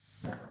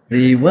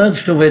The words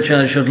to which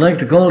I should like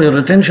to call your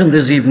attention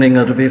this evening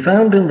are to be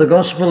found in the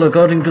Gospel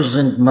according to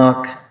St.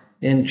 Mark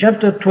in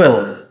chapter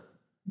 12,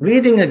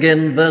 reading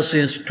again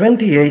verses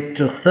 28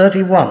 to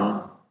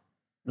 31.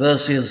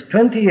 Verses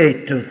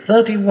 28 to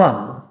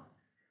 31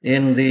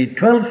 in the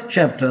 12th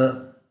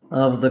chapter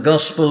of the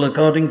Gospel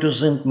according to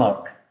St.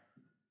 Mark.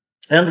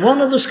 And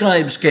one of the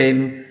scribes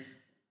came,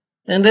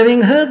 and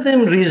having heard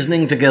them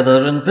reasoning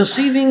together, and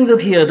perceiving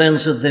that he had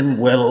answered them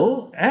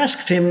well,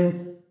 asked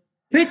him,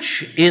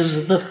 "Which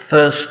is the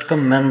first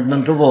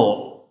commandment of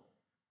all?"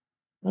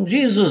 And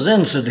Jesus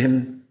answered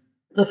him,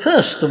 "The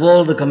first of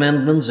all the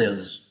commandments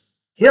is,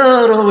 Hear,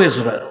 O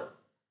Israel,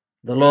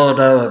 the Lord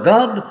our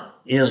God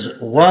is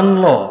one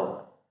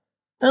Lord,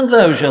 and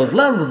thou shalt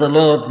love the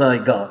Lord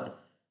thy God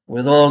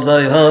with all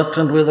thy heart,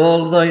 and with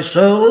all thy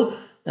soul,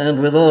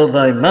 and with all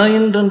thy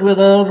mind, and with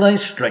all thy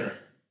strength.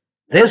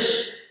 This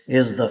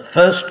is the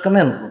first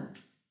commandment.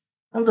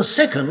 And the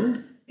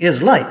second is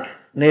like,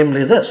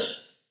 namely this,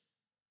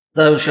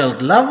 Thou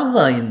shalt love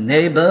thy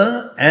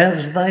neighbour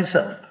as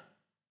thyself.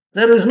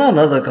 There is none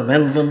other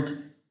commandment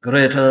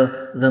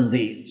greater than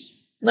these."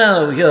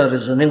 Now, here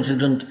is an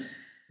incident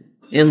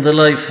in the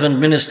life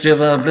and ministry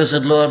of our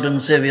blessed Lord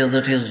and Saviour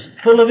that is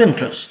full of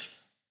interest.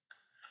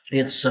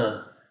 It's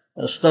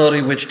a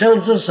story which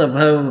tells us of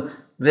how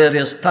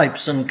various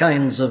types and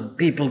kinds of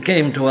people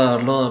came to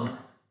our Lord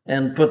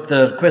and put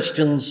their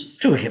questions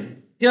to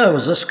him. Here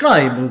was a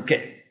scribe who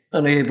came,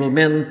 an able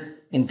man,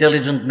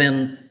 intelligent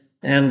man,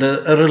 and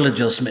a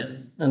religious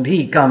man. And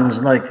he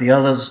comes like the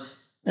others,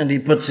 and he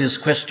puts his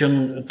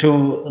question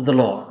to the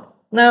Lord.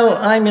 Now,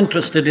 I'm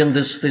interested in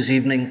this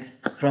evening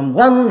from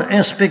one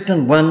aspect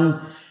and one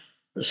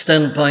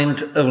standpoint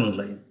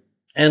only,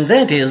 and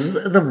that is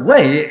the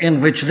way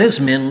in which this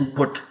man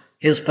put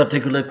his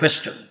particular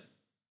question.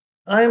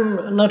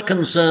 I'm not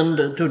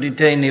concerned to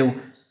detain you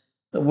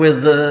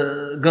with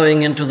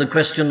going into the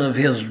question of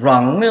his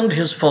wrong and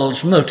his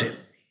false motive.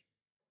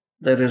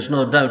 There is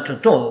no doubt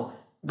at all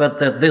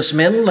but that this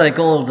man, like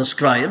all the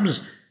scribes,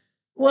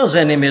 was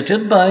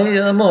animated by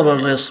a more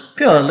or less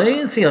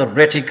purely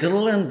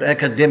theoretical and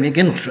academic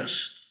interest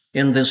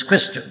in this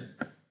question.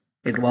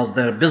 It was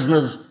their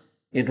business,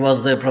 it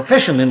was their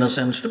profession, in a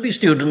sense, to be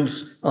students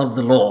of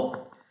the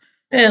law.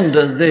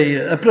 And they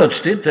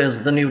approached it,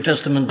 as the New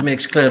Testament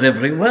makes clear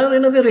everywhere,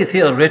 in a very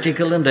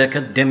theoretical and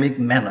academic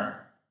manner.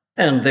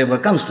 And they were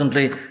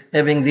constantly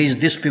having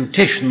these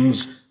disputations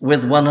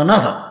with one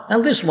another.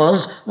 And this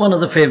was one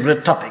of the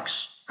favorite topics.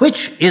 Which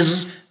is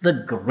the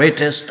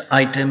greatest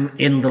item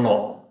in the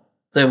law?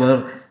 There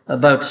were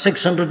about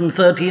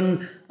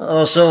 613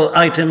 or so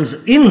items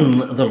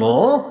in the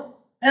law,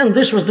 and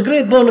this was the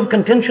great bone of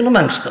contention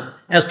amongst them,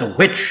 as to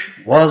which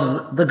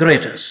was the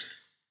greatest.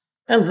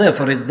 And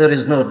therefore there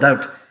is no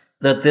doubt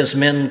that this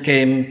man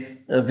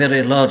came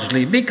very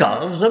largely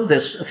because of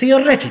this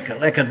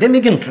theoretical,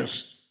 academic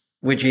interest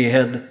which he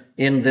had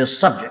in this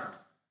subject.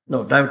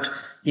 No doubt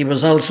he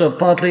was also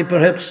partly,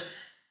 perhaps,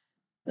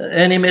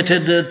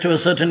 animated to a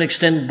certain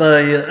extent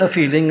by a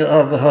feeling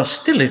of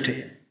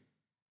hostility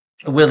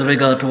with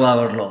regard to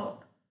our Lord.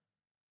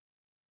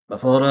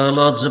 Before our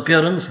Lord's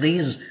appearance,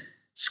 these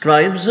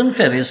scribes and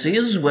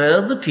Pharisees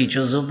were the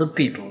teachers of the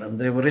people, and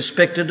they were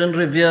respected and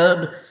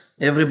revered.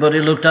 Everybody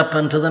looked up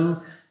unto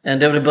them,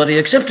 and everybody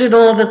accepted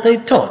all that they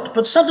taught.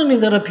 But suddenly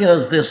there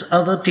appears this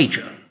other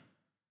teacher,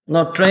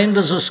 not trained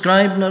as a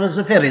scribe nor as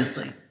a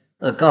Pharisee,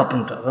 a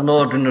carpenter, an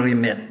ordinary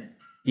man.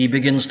 He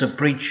begins to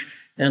preach,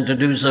 and to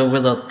do so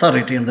with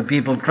authority, and the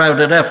people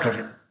crowded after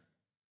him.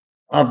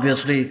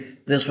 Obviously,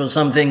 this was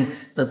something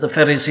that the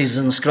Pharisees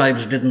and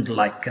scribes didn't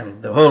like,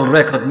 and the whole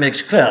record makes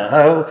clear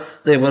how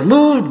they were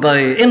moved by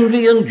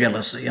envy and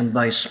jealousy, and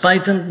by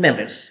spite and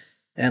malice,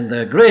 and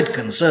their great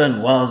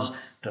concern was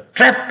to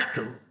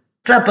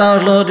trap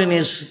our Lord in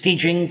his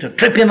teaching, to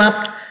trip him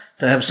up,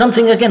 to have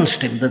something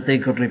against him that they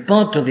could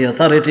report to the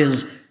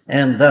authorities,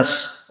 and thus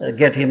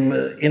get him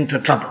into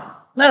trouble.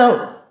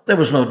 Now, there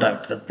was no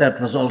doubt that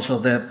that was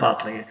also there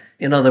partly.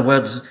 In other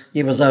words,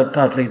 he was out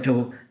partly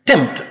to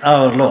tempt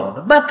our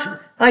Lord. But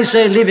I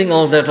say, leaving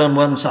all that on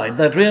one side,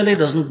 that really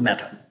doesn't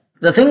matter.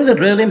 The thing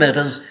that really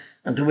matters,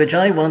 and to which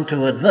I want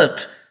to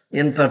advert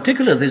in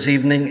particular this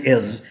evening,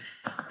 is,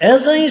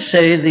 as I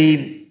say,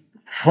 the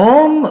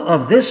form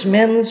of this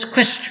man's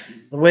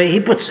question, the way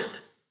he puts it.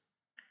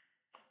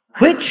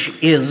 Which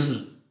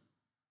is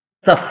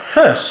the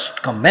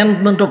first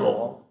commandment of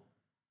all?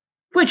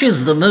 Which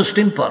is the most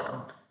important?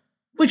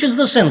 Which is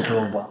the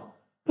central one?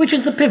 Which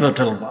is the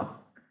pivotal one?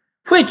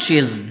 Which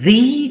is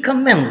the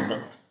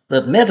commandment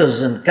that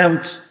matters and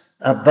counts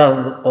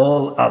above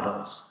all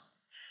others?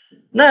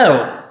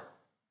 Now,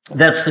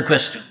 that's the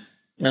question.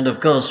 And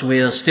of course, we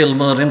are still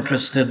more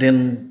interested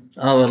in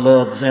our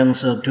Lord's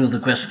answer to the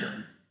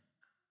question.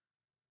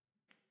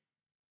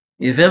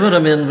 If ever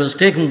a man was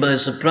taken by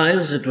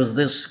surprise, it was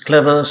this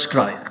clever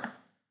scribe.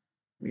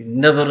 He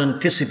never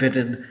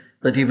anticipated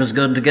that he was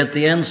going to get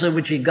the answer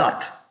which he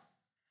got.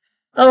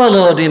 Our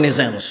Lord in his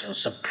answer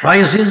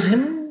surprises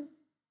him,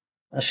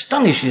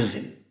 astonishes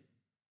him,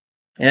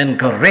 and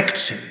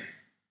corrects him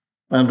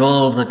and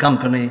all the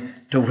company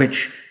to which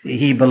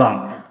he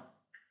belonged.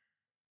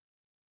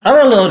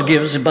 Our Lord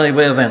gives, by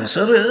way of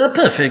answer, a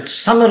perfect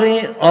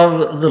summary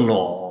of the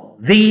law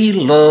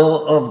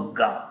of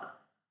God.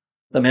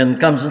 The man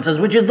comes and says,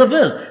 which is the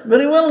first?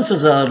 Very well,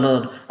 says our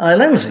Lord,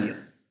 I'll answer you.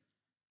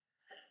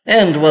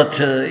 And what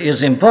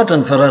is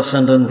important for us,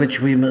 and on which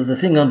the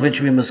thing on which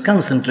we must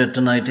concentrate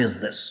tonight, is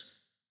this: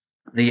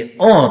 the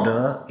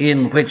order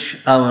in which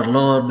our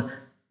Lord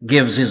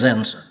gives his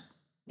answer.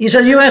 He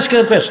said, you ask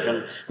a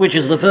question, which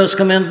is the first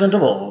commandment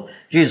of all.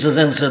 Jesus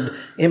answered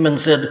him and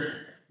said,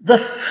 the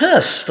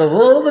first of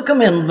all the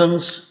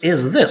commandments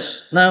is this.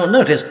 Now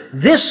notice,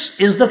 this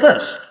is the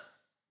first.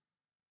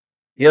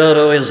 Hear,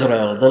 O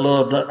Israel, the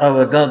Lord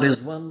our God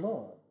is one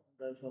Lord.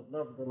 Thou shalt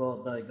love the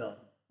Lord thy God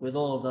with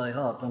all thy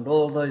heart and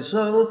all thy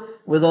soul,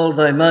 with all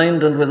thy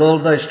mind and with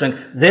all thy strength.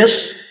 This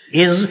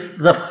is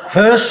the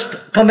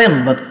first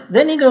commandment.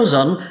 Then he goes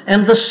on,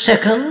 and the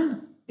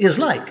second is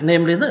like,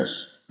 namely this: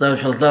 thou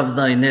shalt love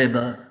thy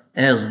neighbor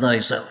as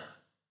thyself.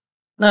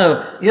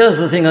 Now, here's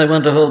the thing I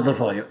want to hold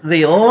before you: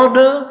 the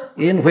order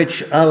in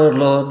which our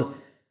Lord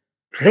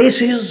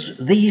places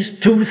these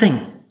two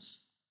things.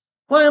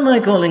 Why am I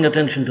calling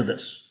attention to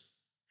this?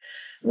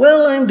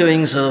 Well, I'm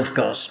doing so, of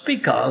course,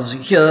 because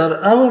here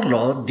our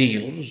Lord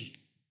deals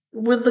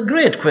with the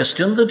great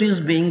question that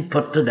is being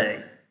put today.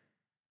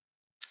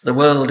 The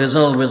world is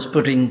always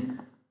putting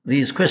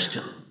these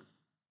questions.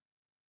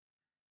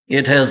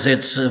 It has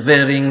its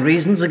varying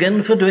reasons,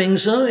 again, for doing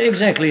so,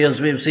 exactly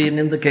as we've seen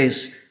in the case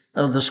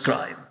of the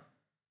scribe.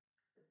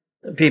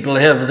 People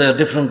have their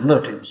different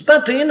motives,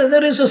 but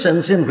there is a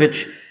sense in which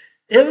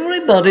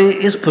everybody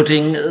is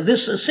putting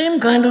this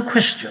same kind of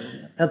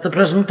question at the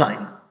present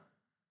time.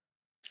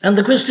 And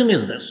the question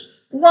is this: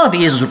 what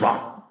is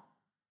wrong?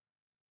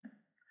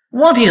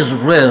 What is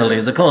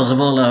really the cause of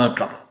all our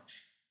trouble?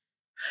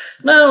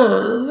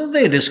 Now,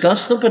 they discuss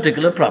the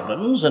particular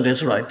problems, and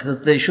it's right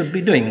that they should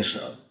be doing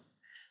so.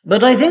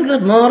 But I think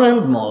that more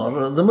and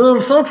more, the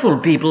more thoughtful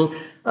people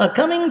are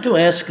coming to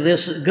ask this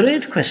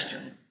great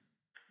question: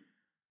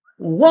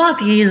 what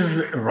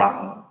is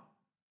wrong?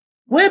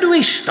 Where do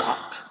we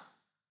start?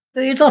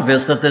 It's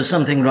obvious that there's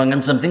something wrong,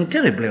 and something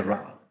terribly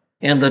wrong,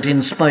 and that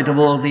in spite of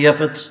all the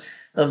efforts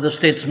of the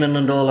statesmen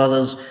and all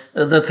others,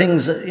 the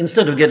things,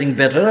 instead of getting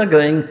better, are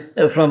going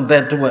from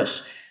bad to worse.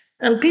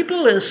 And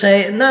people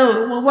say,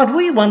 now, what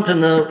we want to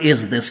know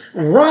is this: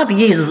 what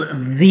is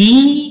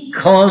the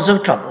cause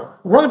of trouble?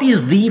 What is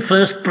the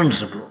first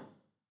principle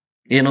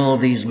in all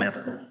these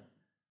matters?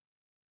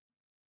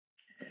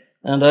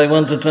 And I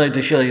want to try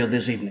to show you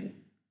this evening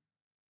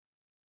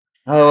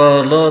how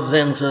our Lord's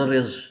answer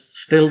is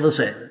still the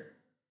same.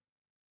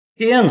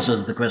 He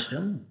answers the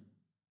question.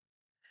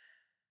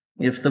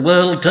 If the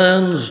world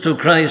turns to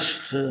Christ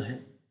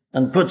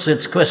and puts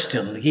its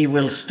question, he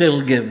will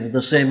still give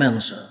the same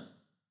answer.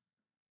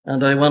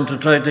 And I want to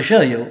try to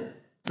show you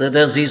that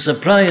as he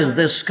surprised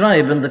this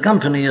scribe and the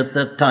company at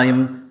that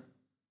time,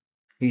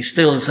 he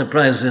still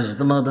surprises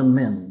the modern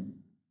men.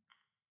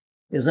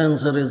 His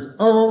answer is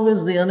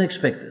always the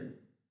unexpected.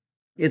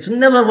 It's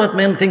never what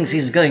man thinks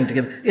he's going to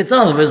give. It's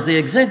always the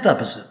exact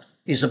opposite.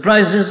 He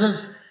surprises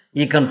us,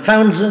 he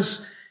confounds us,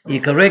 he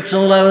corrects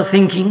all our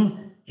thinking,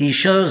 he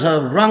shows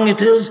how wrong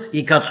it is,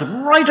 he cuts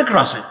right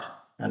across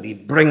it, and he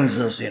brings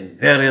us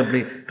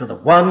invariably to the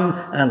one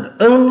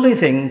and only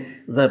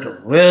thing that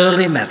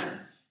really matters.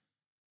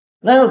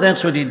 Now,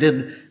 that's what he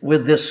did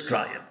with this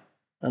scribe.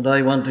 And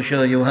I want to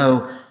show you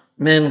how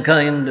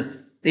mankind,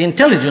 the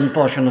intelligent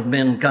portion of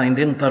mankind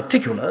in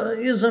particular,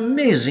 is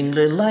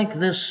amazingly like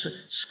this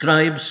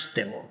scribe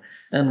still.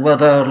 And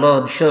what our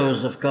Lord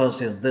shows, of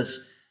course, is this: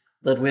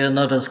 that we are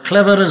not as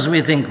clever as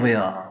we think we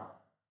are.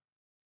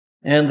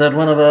 And that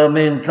one of our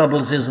main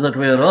troubles is that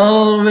we are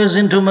always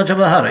in too much of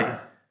a hurry.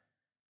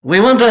 We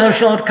want to have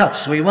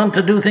shortcuts. We want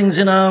to do things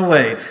in our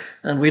way.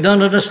 And we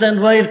don't understand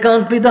why it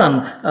can't be done.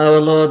 Our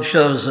Lord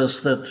shows us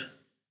that,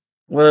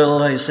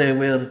 well, I say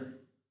we're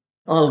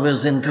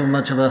always in too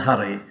much of a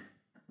hurry.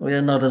 We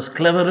are not as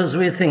clever as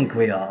we think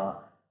we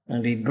are.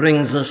 And he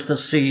brings us to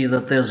see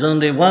that there's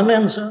only one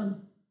answer.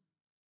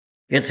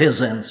 It's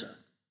his answer.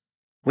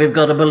 We've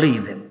got to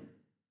believe him.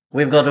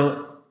 We've got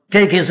to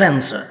take his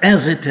answer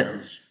as it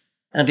is.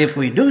 And if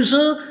we do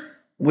so,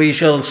 we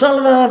shall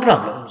solve our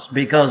problems,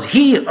 because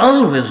he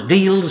always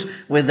deals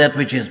with that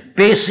which is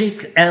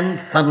basic and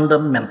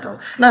fundamental.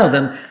 Now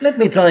then, let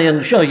me try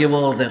and show you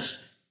all this.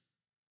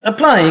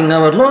 Applying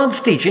our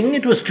Lord's teaching,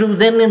 it was true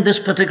then in this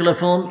particular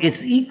form, it's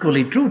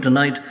equally true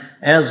tonight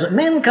as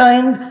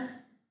mankind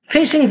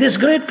facing this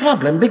great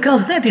problem,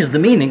 because that is the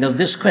meaning of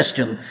this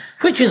question: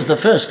 which is the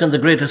first and the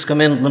greatest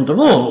commandment of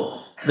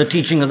all? The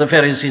teaching of the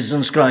Pharisees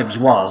and scribes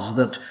was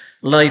that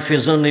life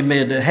is only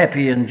made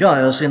happy and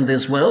joyous in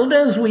this world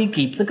as we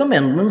keep the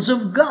commandments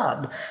of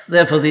God.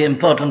 Therefore, the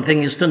important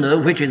thing is to know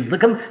which is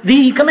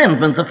the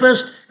commandment, the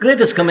first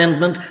greatest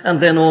commandment,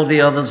 and then all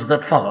the others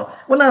that follow.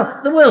 Well, now,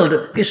 the world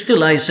is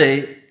still, I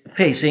say,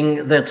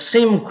 facing that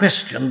same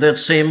question,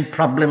 that same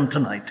problem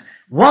tonight.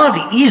 What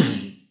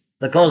is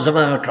the cause of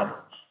our troubles?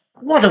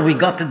 What have we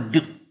got to do?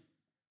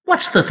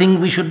 What's the thing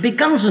we should be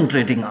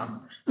concentrating on?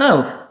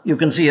 Now, you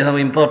can see how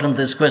important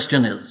this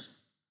question is.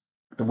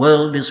 The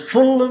world is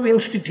full of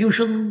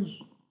institutions,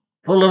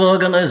 full of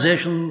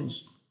organizations,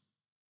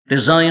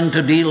 designed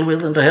to deal with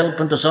and to help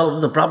and to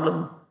solve the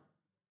problem.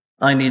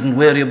 I needn't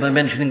weary you by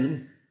mentioning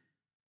them.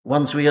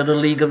 Once we had a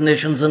League of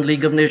Nations and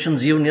League of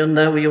Nations Union,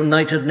 now we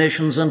United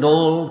Nations and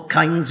all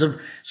kinds of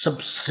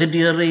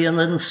subsidiary and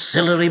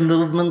ancillary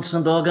movements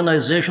and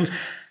organizations.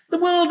 The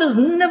world has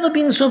never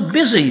been so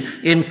busy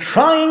in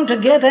trying to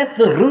get at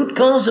the root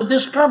cause of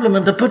this problem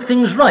and to put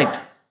things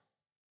right.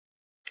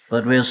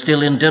 But we're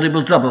still in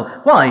terrible trouble.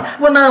 Why?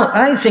 Well, now,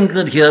 I think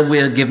that here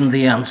we're given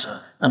the answer,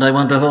 and I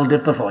want to hold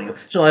it before you.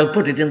 So I'll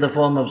put it in the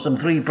form of some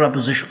 3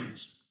 propositions.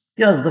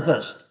 Here's the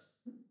first.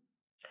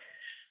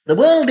 The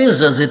world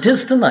is as it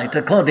is tonight,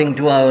 according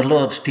to our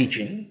Lord's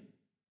teaching,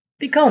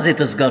 because it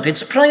has got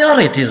its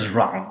priorities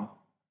wrong.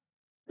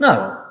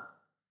 Now,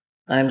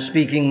 I'm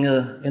speaking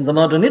in the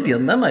modern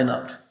idiom, am I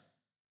not?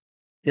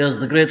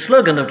 Here's the great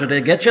slogan of today: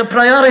 get your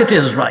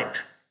priorities right.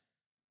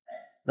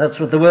 That's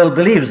what the world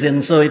believes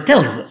in, so it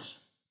tells us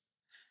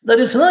that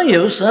it's no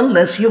use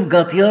unless you've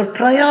got your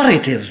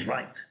priorities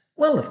right.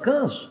 Well, of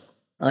course,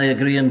 I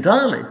agree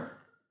entirely.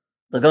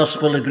 The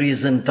gospel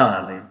agrees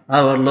entirely.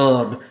 Our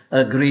Lord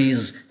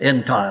agrees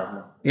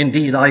entirely.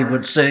 Indeed, I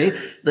would say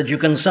that you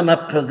can sum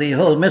up the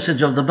whole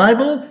message of the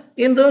Bible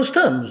in those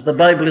terms. The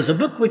Bible is a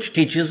book which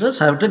teaches us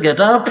how to get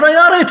our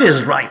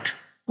priorities right.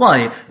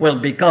 Why? Well,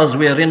 because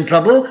we are in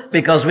trouble,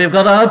 because we've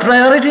got our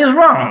priorities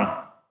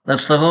wrong.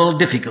 That's the whole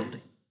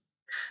difficulty.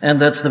 And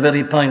that's the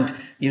very point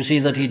you see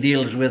that he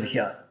deals with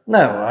here.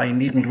 Now, I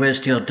needn't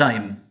waste your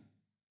time.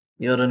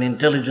 You're an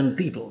intelligent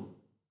people.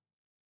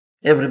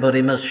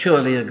 Everybody must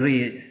surely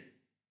agree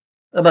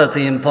about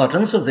the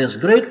importance of this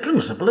great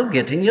principle of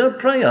getting your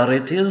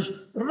priorities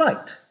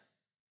right.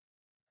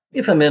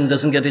 If a man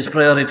doesn't get his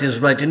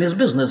priorities right in his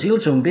business,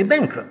 he'll soon be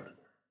bankrupt.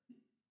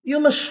 You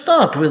must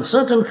start with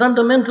certain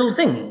fundamental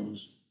things.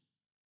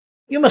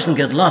 You mustn't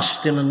get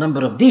lost in a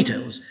number of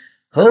details.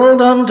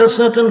 Hold on to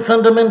certain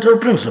fundamental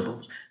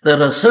principles.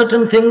 There are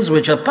certain things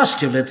which are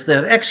postulates,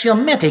 they're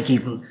axiomatic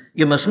even.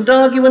 You mustn't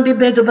argue and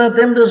debate about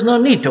them, there's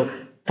no need to.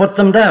 Put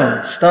them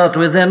down, start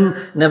with them,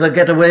 never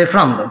get away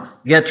from them.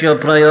 Get your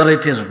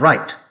priorities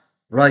right.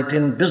 Right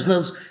in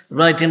business,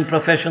 right in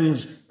professions,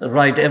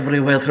 right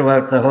everywhere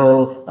throughout the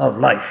whole of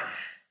life.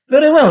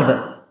 Very well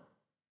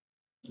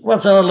then.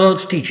 What's our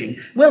Lord's teaching?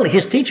 Well,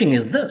 his teaching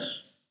is this: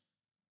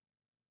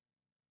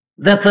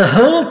 that the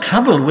whole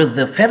trouble with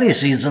the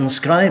Pharisees and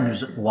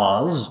scribes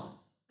was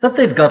that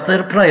they've got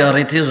their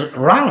priorities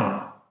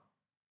wrong.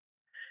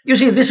 You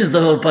see, this is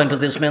the whole point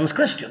of this man's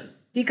question.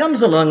 He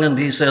comes along and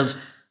he says,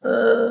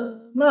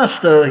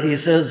 Master, he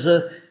says,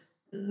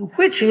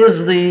 which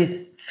is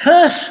the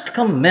first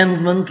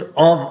commandment of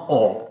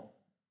all?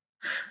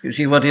 You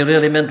see, what he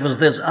really meant was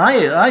this.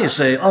 I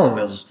say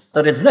always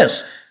that it's this,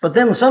 but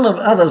then some of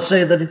others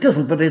say that it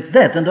isn't, but it's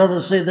that, and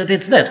others say that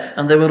it's that.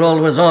 And they were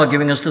always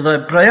arguing as to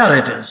their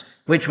priorities,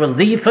 which was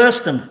the first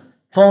and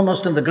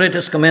foremost and the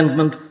greatest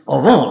commandment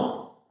of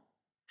all.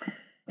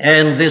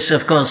 And this,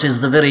 of course,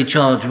 is the very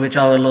charge which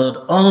our Lord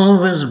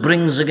always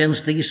brings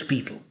against these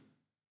people.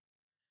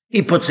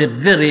 He puts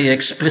it very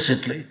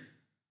explicitly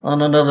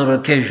on another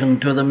occasion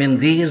to them in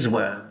these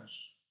words: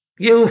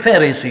 You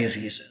Pharisees,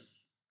 he says,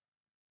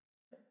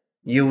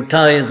 you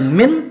tithe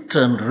mint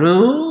and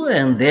rue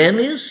and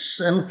anise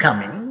and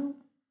cumin,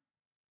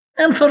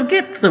 and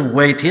forget the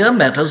weightier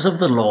matters of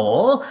the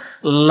law,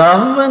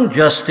 love and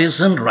justice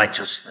and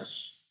righteousness.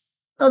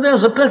 Now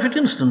there's a perfect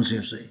instance,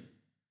 you see.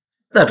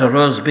 That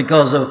arose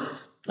because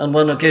on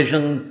one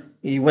occasion,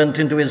 he went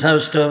into his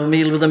house to have a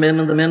meal with the men,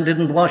 and the men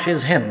didn't wash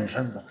his hands.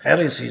 And the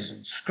Pharisees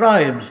and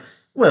scribes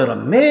were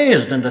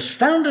amazed and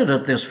astounded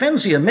at this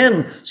fancy, a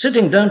man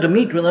sitting down to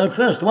meat without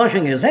first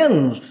washing his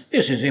hands.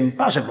 This is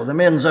impossible. The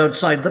man's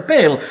outside the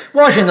pale.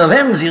 Washing of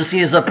hands, you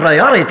see, is a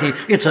priority.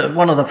 It's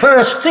one of the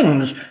first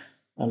things.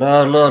 And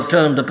our Lord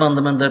turned upon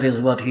them, and that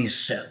is what he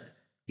said.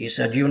 He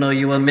said, you know,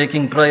 you are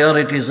making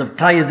priorities of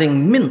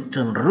tithing mint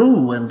and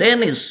rue and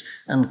anise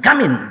and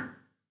cumin.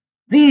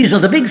 These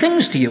are the big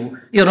things to you.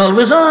 You're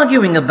always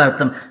arguing about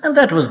them. And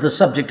that was the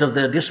subject of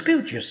their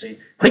dispute, you see.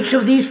 Which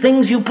of these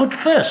things you put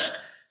first?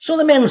 So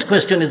the men's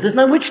question is this: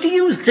 now, which do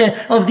you say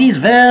of these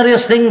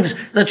various things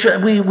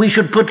that we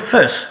should put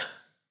first?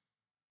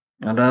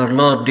 And our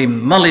Lord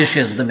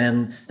demolishes the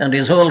men and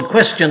his whole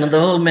question and the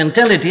whole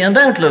mentality and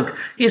outlook.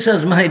 He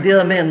says, my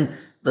dear men,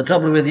 the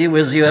trouble with you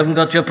is you haven't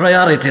got your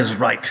priorities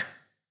right.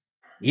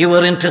 You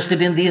were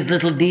interested in these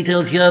little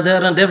details here,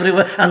 there, and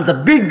everywhere, and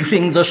the big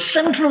thing, the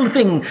central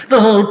thing, the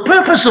whole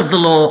purpose of the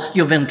law,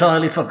 you've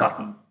entirely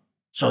forgotten.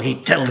 So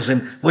he tells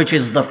him which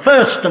is the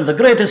first and the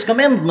greatest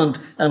commandment,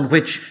 and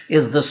which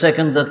is the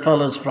second that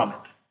follows from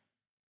it.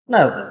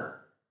 Now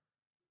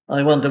then,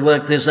 I want to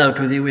work this out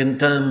with you in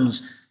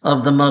terms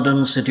of the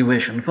modern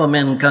situation, for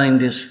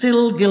mankind is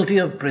still guilty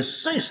of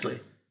precisely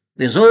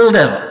this old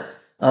error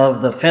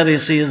of the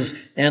Pharisees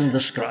and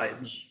the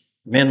scribes.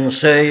 Men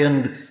say,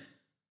 and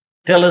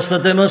tell us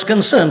that they're most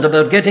concerned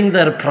about getting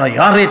their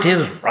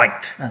priorities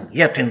right. And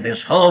yet in this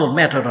whole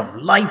matter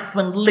of life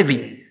and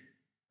living,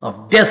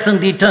 of death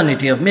and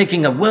eternity, of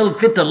making a world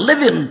fit to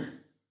live in,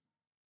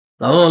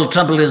 the whole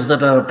trouble is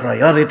that our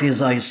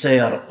priorities, I say,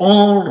 are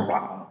all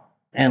wrong.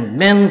 And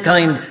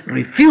mankind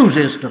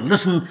refuses to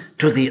listen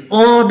to the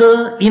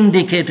order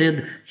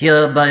indicated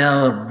here by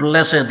our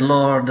blessed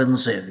Lord and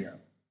Savior.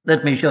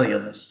 Let me show you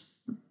this.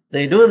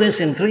 They do this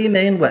in three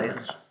main ways.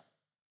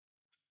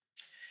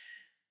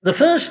 The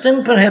first,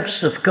 and perhaps,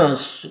 of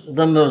course,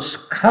 the most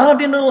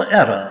cardinal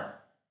error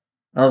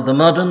of the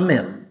modern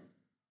man,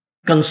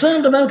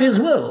 concerned about his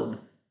world,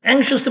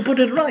 anxious to put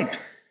it right,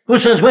 who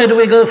says, where do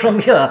we go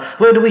from here?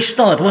 Where do we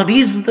start? What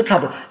is the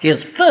trouble? His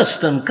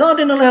first and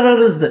cardinal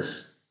error is this,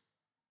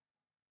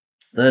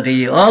 that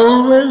he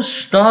always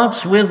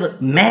starts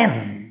with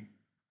man.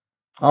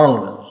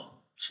 Always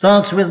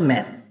starts with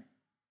man.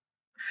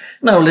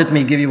 Now let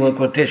me give you a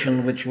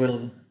quotation which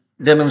will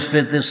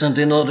demonstrate this, and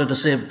in order to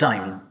save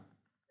time.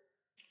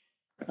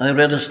 I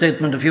read a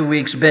statement a few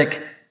weeks back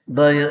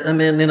by a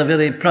man in a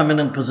very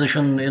prominent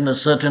position in a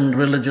certain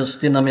religious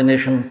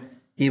denomination.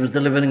 He was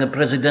delivering a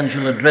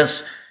presidential address,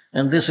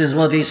 and this is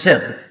what he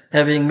said,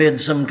 having made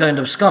some kind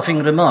of scoffing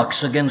remarks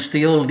against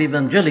the old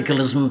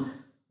evangelicalism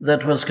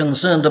that was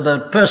concerned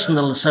about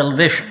personal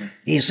salvation.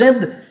 He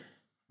said,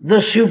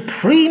 the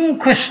supreme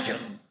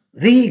question,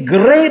 the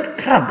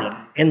great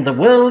problem in the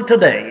world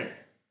today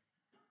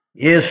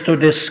is to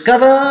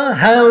discover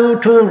how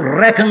to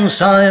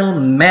reconcile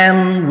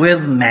man with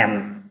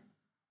man.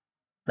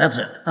 That's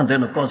it. And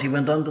then, of course, he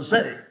went on to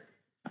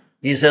say,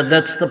 he said,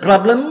 that's the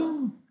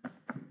problem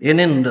in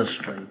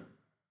industry,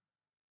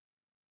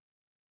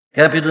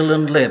 capital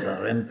and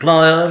labor,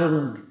 employer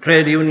and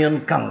trade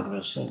union,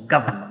 Congress and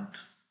government.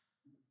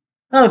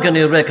 How can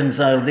you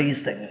reconcile these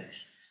things?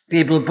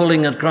 People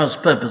pulling at cross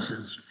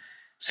purposes.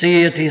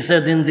 See it, he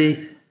said, in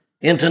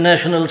the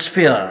international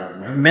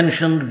sphere,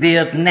 mentioned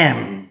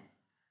Vietnam,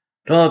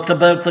 talked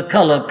about the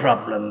color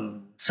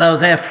problem,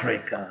 South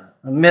Africa,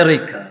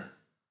 America,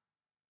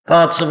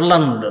 parts of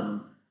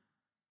London,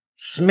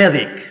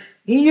 Smethwick.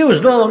 He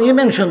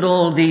mentioned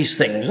all these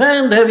things,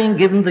 and having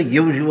given the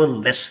usual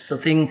list, the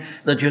thing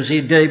that you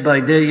see day by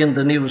day in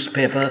the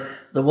newspaper,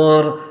 the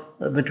war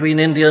between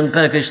India and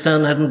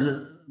Pakistan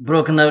hadn't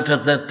broken out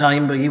at that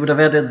time, but he would have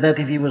added that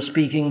if he was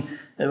speaking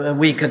a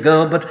week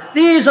ago. But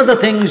these are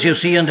the things you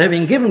see, and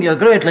having given you a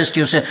great list,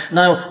 you say,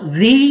 now,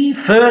 the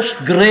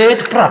first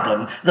great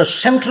problem, the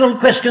central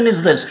question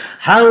is this,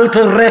 how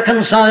to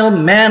reconcile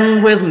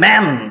man with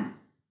man.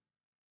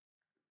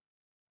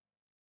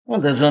 Well,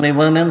 there's only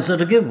one answer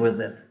to give with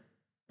it.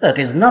 That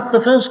is not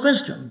the first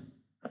question.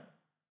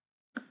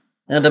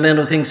 And a man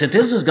who thinks it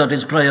is has got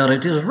his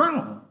priorities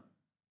wrong.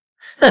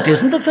 That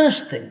isn't the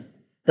first thing.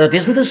 That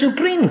isn't the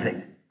supreme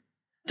thing.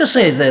 To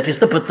say that is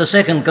to put the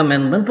second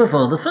commandment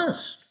before the first.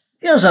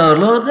 Here's our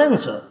Lord's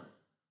answer.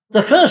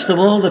 The first of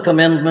all the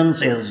commandments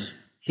is,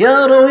 Hear,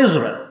 O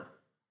Israel,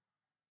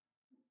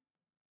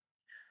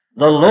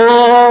 the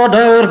Lord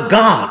our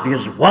God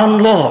is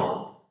one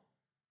Lord,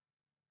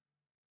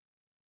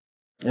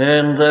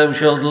 and thou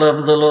shalt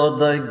love the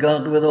Lord thy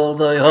God with all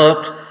thy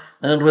heart,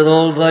 and with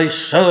all thy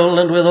soul,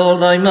 and with all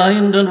thy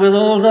mind, and with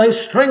all thy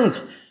strength.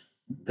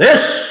 This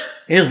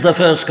is the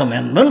first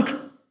commandment.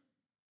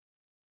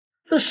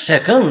 The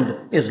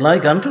second is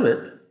like unto it.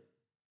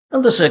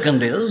 And the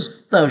second is,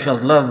 thou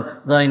shalt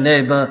love thy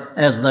neighbor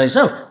as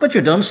thyself. But you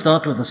don't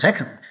start with the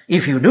second.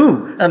 If you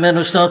do, a man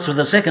who starts with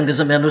the second is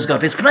a man who's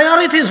got his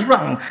priorities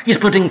wrong.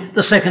 He's putting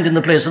the second in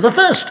the place of the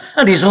first,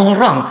 and he's all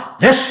wrong.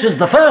 This is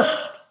the first.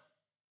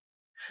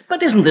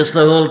 But isn't this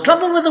the whole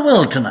trouble with the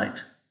world tonight?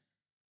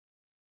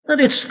 That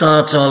it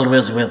starts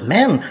always with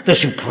man. The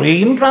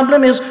supreme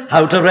problem is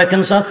how to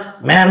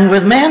reconcile man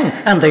with man.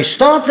 And they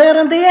start there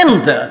and they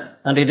end there.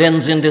 And it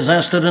ends in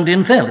disaster and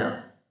in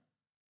failure.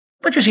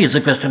 But you see, it's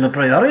a question of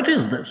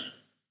priorities, this.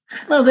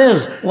 Now,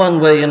 there's one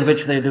way in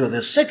which they do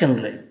this.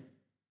 Secondly,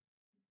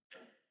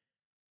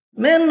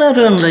 man not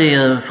only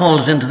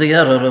falls into the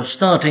error of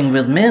starting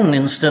with men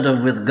instead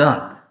of with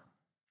God,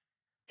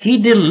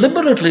 he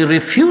deliberately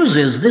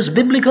refuses this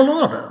biblical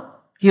order.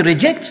 He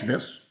rejects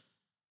this.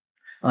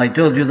 I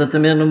told you that the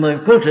man whom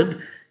I've quoted,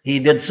 he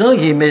did so.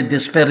 He made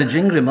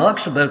disparaging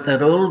remarks about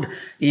that old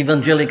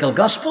evangelical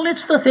gospel.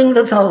 It's the thing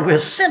that's always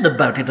said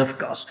about it, of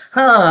course.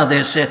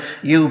 They say,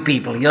 you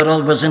people, you're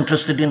always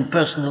interested in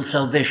personal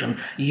salvation,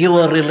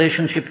 your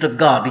relationship to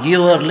God,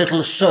 your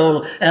little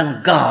soul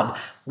and God.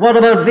 What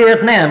about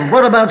Vietnam?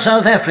 What about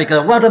South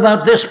Africa? What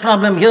about this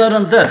problem here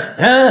and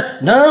there?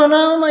 No,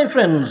 my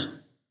friends.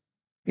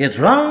 It's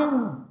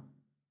wrong.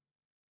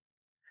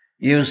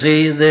 You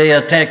see, they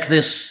attack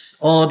this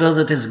order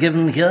that is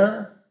given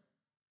here,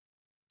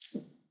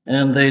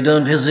 and they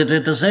don't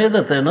hesitate to say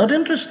that they're not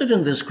interested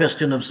in this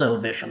question of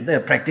salvation.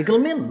 They're practical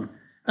men,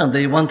 and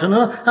they want to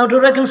know how to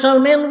reconcile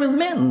men with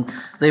men.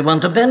 They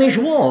want to banish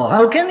war.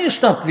 How can you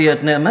stop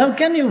Vietnam? How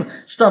can you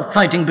stop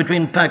fighting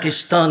between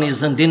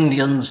Pakistanis and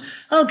Indians?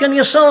 How can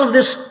you solve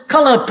this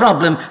color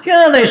problem?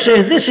 Here they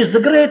say this is the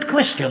great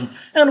question,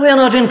 and we are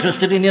not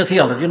interested in your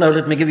theology. Now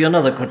let me give you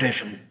another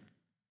quotation.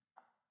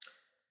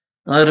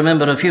 I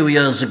remember a few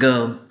years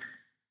ago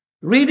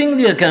reading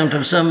the account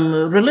of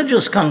some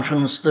religious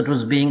conference that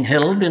was being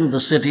held in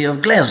the city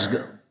of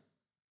Glasgow.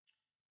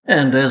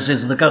 And as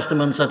is the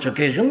custom on such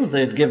occasions,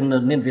 they had given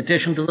an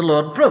invitation to the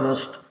Lord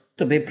Provost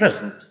to be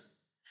present.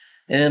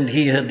 And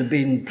he had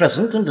been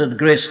present and had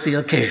graced the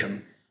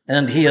occasion.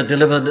 And he had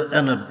delivered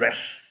an address.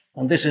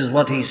 And this is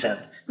what he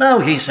said.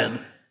 Now, he said,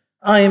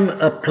 I'm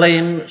a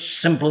plain,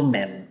 simple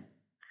man.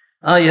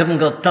 I haven't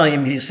got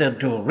time, he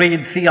said, to read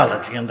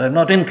theology, and I'm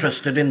not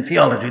interested in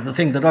theology, the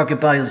thing that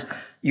occupies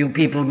you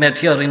people met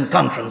here in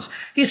conference.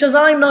 He says,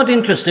 I'm not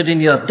interested in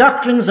your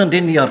doctrines and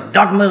in your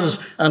dogmas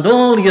and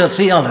all your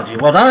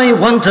theology. What I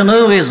want to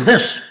know is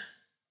this: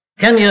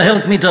 can you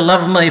help me to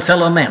love my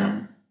fellow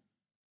men?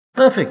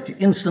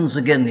 Perfect instance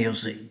again, you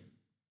see.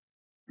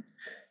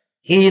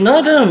 He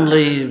not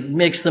only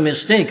makes the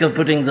mistake of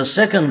putting the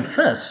second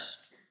first,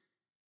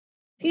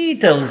 he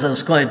tells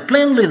us quite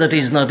plainly that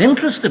he's not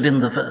interested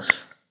in the first.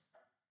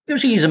 You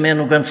see, he's a man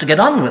who wants to get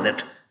on with it.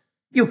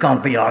 You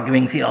can't be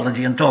arguing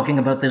theology and talking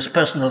about this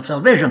personal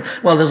salvation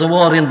while there's a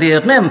war in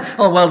Vietnam,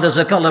 or while there's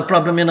a color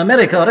problem in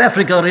America or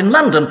Africa or in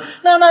London.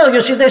 No,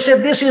 you see, they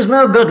said, this is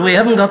no good. We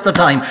haven't got the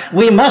time.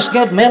 We must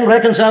get men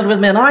reconciled with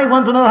men. I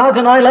want to know, how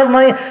can I love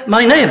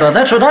my neighbor?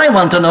 That's what I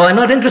want to know. I'm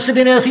not interested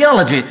in your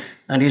theology.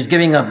 And he's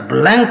giving a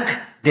blank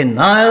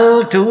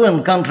denial to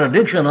and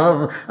contradiction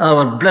of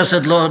our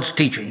blessed Lord's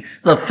teaching.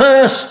 The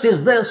first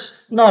is this: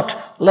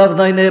 not love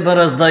thy neighbor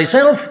as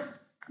thyself,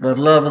 but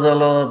love the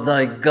Lord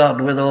thy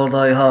God with all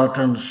thy heart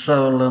and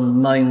soul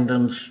and mind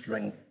and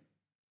strength.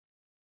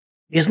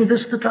 Isn't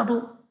this the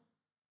trouble?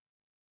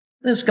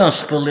 This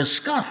gospel is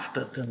scoffed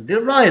at and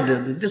derided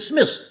and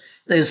dismissed.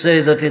 They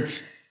say that it's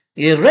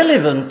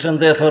irrelevant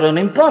and therefore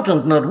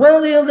unimportant, not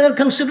worthy of their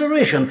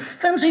consideration.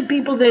 Fancy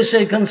people, they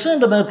say,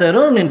 concerned about their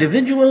own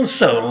individual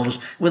souls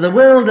with the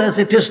world as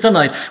it is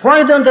tonight.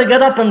 Why don't they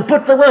get up and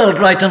put the world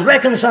right and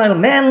reconcile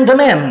man to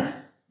man?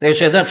 They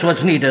say that's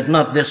what's needed,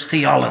 not this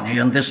theology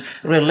and this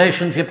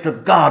relationship to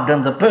God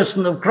and the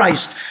person of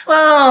Christ.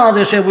 Oh,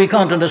 they say, we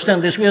can't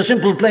understand this. We are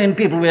simple, plain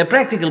people. We are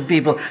practical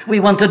people.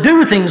 We want to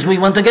do things. We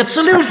want to get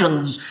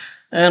solutions.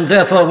 And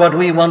therefore what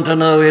we want to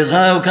know is,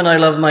 how can I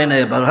love my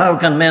neighbor? How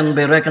can men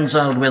be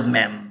reconciled with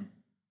men?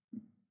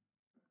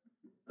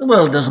 The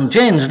world doesn't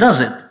change,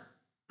 does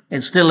it?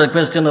 It's still a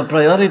question of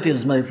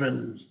priorities, my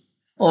friends.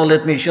 Or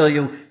let me show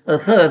you a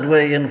third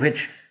way in which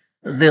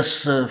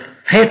this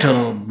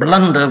fatal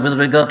blunder with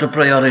regard to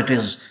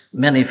priorities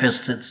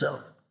manifests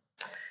itself.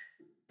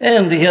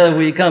 And here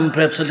we come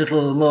perhaps a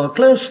little more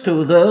close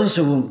to those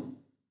who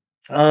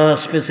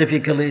are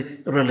specifically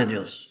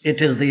religious.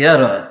 It is the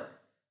error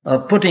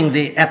of putting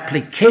the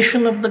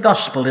application of the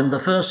gospel in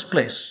the first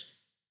place,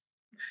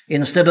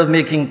 instead of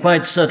making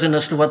quite certain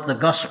as to what the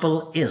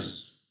gospel is.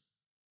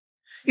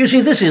 You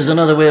see, this is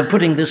another way of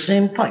putting this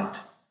same point.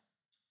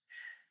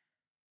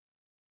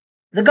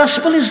 The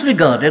gospel is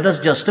regarded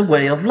as just a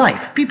way of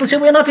life. People say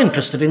we're not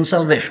interested in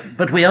salvation,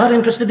 but we are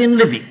interested in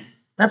living.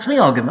 That's the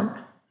argument.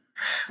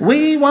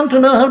 We want to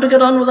know how to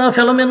get on with our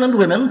fellow men and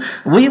women.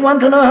 We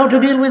want to know how to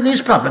deal with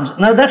these problems.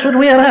 Now, that's what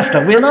we are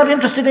after. We're not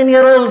interested in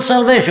your old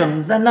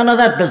salvation. None of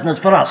that business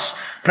for us,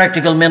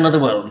 practical men of the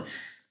world.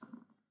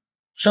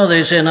 So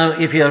they say,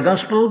 now, if your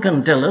gospel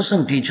can tell us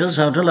and teach us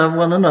how to love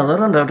one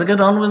another and how to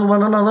get on with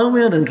one another,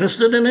 we are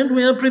interested in it.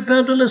 We are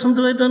prepared to listen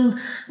to it, and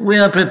we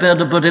are prepared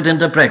to put it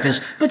into practice.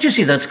 But you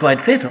see, that's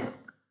quite fatal.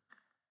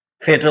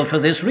 Fatal for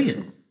this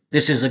reason.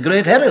 This is a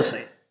great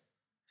heresy.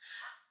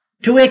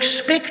 To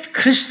expect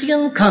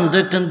Christian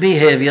conduct and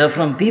behavior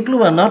from people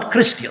who are not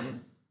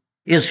Christian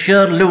is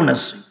sheer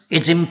lunacy.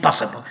 It's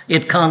impossible.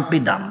 It can't be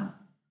done.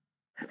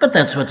 But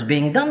that's what's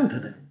being done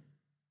today.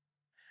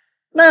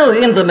 Now,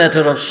 in the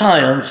matter of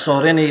science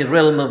or any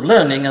realm of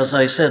learning, as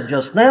I said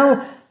just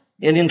now,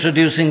 in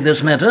introducing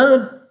this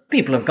matter,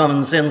 people of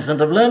common sense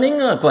and of learning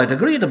are quite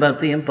agreed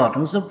about the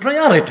importance of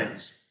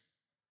priorities.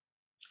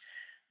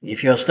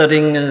 If you're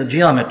studying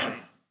geometry,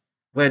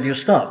 where do you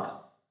start?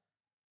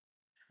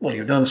 Well,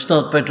 you don't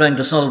start by trying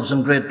to solve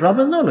some great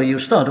problem. No,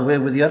 you start away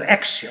with your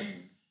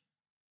axioms,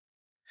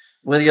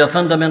 with your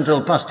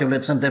fundamental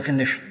postulates and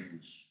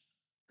definitions.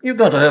 You've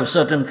got to have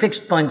certain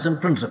fixed points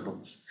and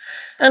principles.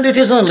 And it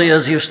is only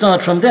as you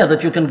start from there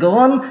that you can go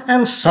on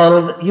and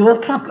solve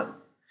your problem.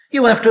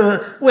 You have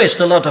to waste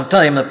a lot of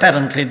time,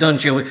 apparently,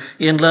 don't you,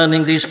 in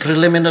learning these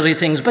preliminary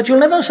things, but you'll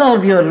never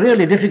solve your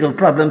really difficult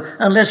problem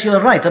unless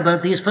you're right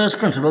about these first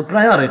principle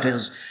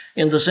priorities.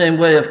 In the same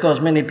way, of course,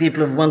 many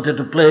people have wanted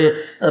to play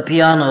a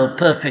piano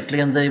perfectly,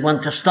 and they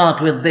want to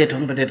start with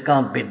Beethoven, but it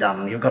can't be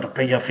done. You've got to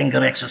play your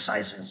finger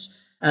exercises.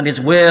 And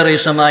it's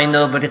wearisome, I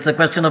know, but it's a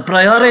question of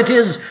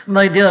priorities,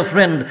 my dear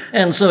friend.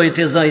 And so it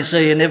is, I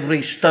say, in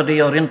every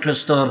study or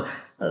interest or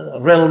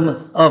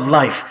realm of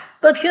life.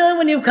 But here,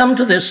 when you come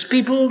to this,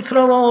 people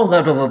throw all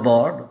that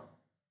overboard.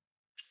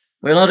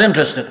 We're not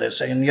interested, they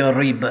say, in your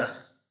rebirth.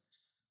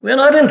 We're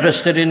not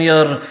interested in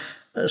your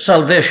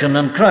salvation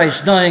and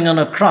Christ dying on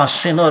a cross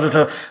in order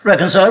to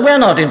reconcile. We're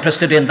not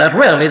interested in that.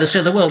 Really, they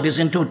say the world is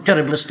in too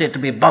terrible a state to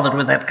be bothered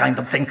with that kind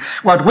of thing.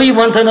 What we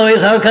want to know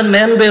is how can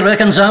men be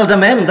reconciled to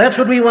men? That's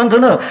what we want to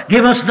know.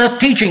 Give us that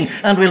teaching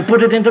and we'll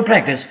put it into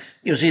practice.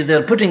 You see,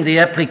 they're putting the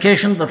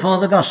application before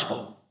the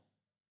gospel.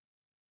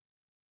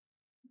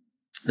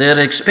 They're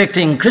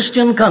expecting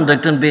Christian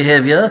conduct and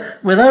behavior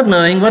without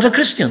knowing what a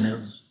Christian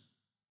is.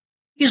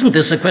 Isn't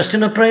this a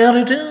question of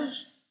priorities?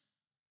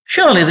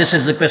 Surely this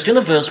is a question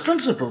of first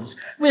principles.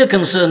 We are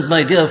concerned,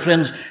 my dear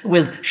friends,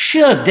 with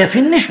sheer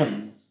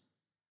definition.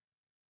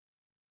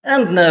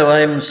 And now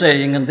I'm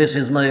saying, and this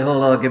is my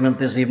whole argument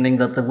this evening,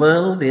 that the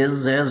world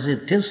is as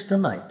it is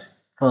tonight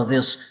for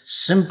this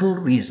simple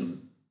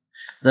reason,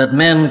 that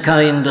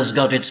mankind has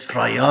got its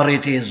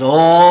priorities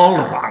all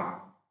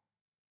wrong.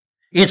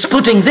 It's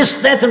putting this,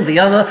 that, and the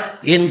other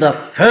in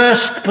the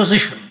first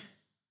position.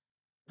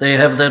 They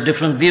have their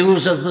different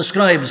views, as the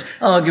scribes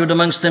argued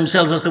amongst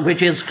themselves as to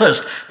which is first.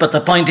 But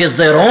the point is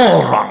they're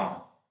all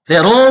wrong.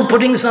 They're all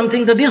putting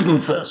something that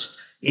isn't first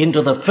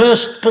into the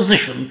first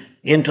position,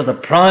 into the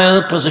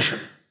prior position.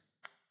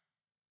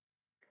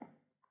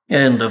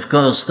 And, of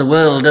course, the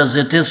world as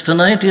it is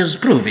tonight is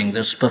proving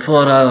this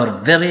before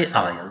our very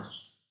eyes.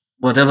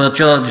 Whatever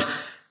charge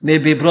may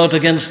be brought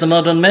against the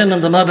modern men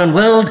and the modern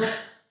world,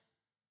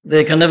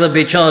 they can never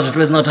be charged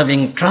with not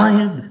having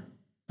tried.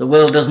 The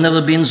world has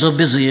never been so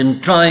busy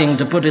in trying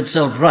to put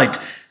itself right,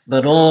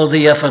 but all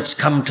the efforts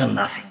come to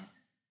nothing.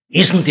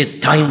 Isn't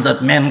it time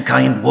that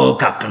mankind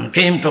woke up and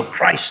came to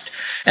Christ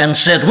and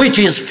said, which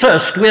is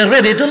first? We're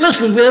ready to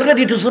listen, we're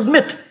ready to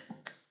submit.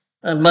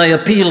 And my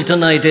appeal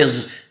tonight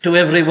is to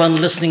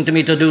everyone listening to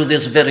me to do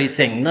this very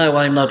thing. Now,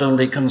 I'm not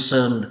only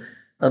concerned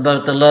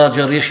about the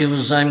larger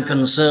issues, I'm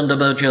concerned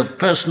about your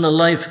personal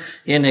life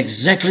in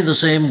exactly the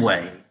same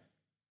way.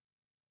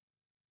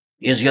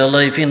 Is your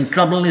life in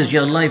trouble? Is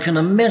your life in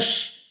a mess?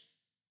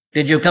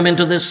 Did you come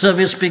into this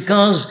service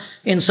because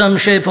in some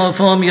shape or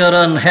form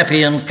you're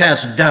unhappy and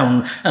cast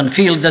down and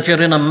feel that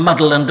you're in a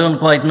muddle and don't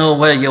quite know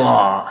where you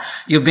are?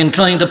 You've been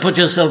trying to put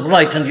yourself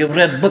right and you've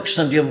read books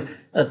and you've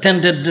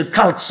attended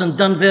cults and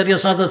done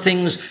various other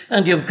things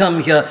and you've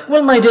come here.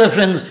 Well, my dear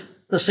friends,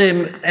 the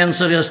same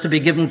answer has to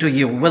be given to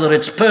you. Whether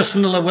it's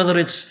personal or whether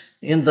it's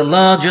in the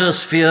larger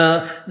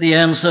sphere, the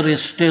answer is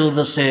still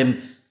the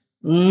same.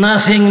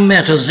 Nothing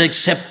matters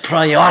except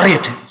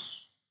priorities.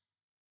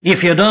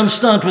 If you don't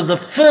start with the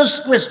first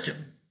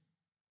question,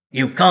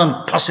 you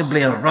can't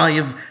possibly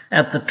arrive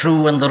at the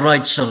true and the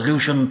right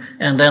solution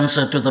and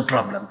answer to the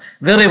problem.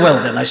 Very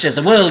well then, I say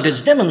the world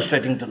is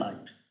demonstrating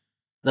tonight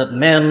that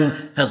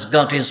man has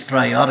got his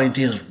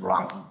priorities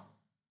wrong.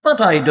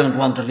 But I don't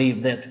want to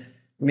leave that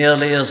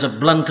merely as a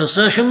blunt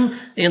assertion.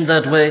 In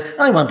that way,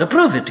 I want to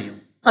prove it to you.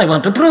 I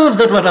want to prove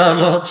that what our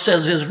Lord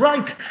says is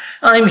right.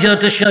 I'm here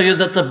to show you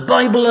that the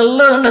Bible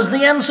alone is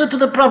the answer to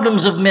the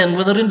problems of men,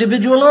 whether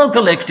individual or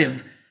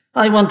collective.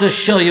 I want to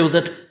show you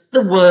that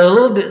the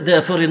world,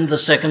 therefore, in the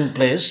second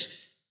place,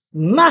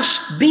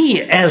 must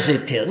be as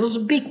it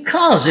is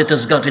because it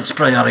has got its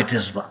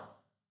priorities wrong.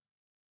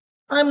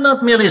 I'm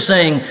not merely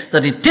saying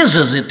that it is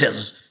as it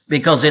is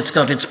because it's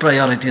got its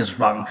priorities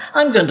wrong.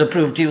 I'm going to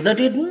prove to you that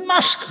it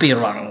must be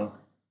wrong.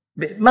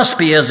 It must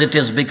be as it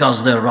is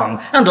because they're wrong,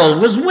 and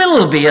always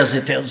will be as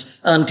it is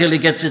until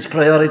it gets its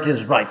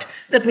priorities right.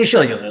 Let me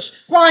show you this.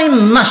 Why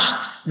must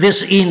this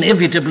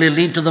inevitably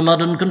lead to the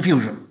modern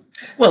confusion?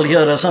 Well,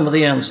 here are some of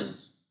the answers.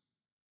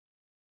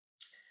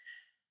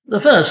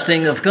 The first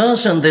thing, of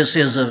course, and this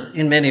is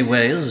in many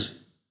ways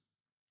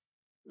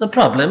the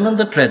problem and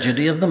the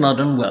tragedy of the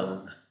modern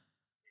world.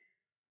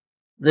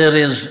 There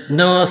is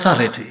no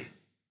authority.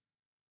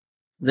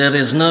 There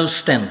is no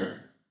standard.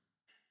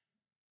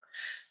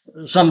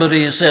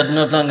 Somebody said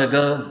not long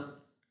ago,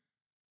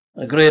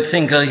 a great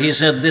thinker, he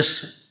said this,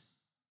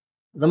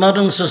 the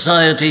modern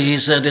society,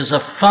 he said, is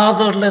a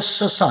fatherless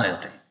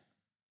society.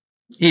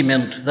 He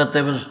meant that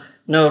there was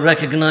no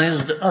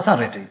recognized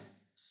authority.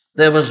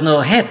 There was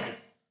no head.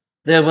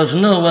 There was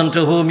no one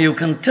to whom you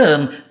can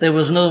turn. There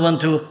was no one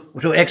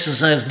to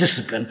exercise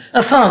discipline.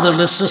 A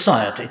fatherless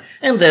society.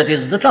 And that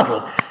is the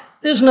trouble.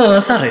 There's no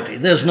authority.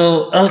 There's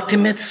no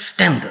ultimate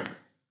standard.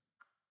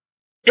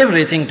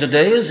 Everything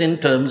today is in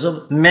terms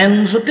of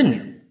man's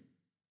opinion.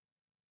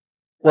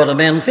 What a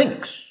man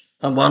thinks.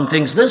 And one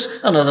thinks this,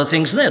 another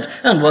thinks that.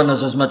 And one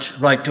has as much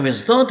right to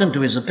his thought and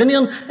to his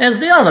opinion as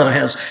the other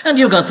has. And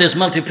you've got this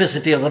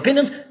multiplicity of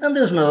opinions, and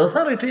there's no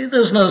authority,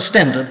 there's no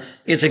standard.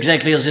 It's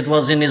exactly as it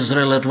was in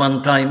Israel at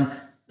one time.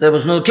 There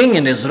was no king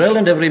in Israel,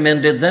 and every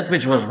man did that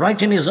which was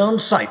right in his own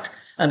sight.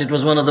 And it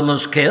was one of the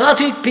most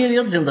chaotic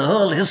periods in the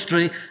whole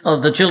history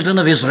of the children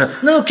of Israel.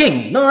 No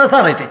king, no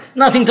authority,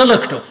 nothing to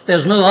look to.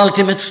 There's no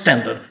ultimate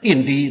standard.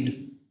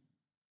 Indeed,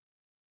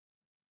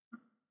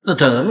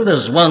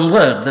 there's one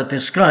word that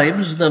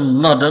describes the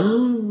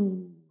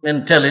modern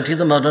mentality,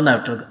 the modern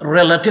outlook: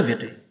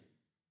 relativity.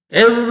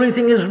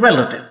 Everything is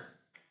relative.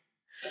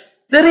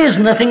 There is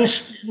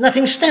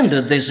nothing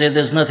standard, they say.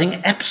 There's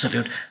nothing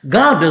absolute.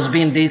 God has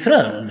been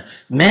dethroned.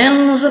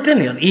 Man's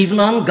opinion, even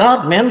on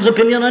God, man's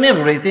opinion on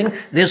everything,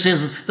 this is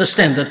the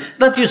standard.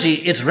 But you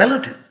see, it's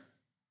relative.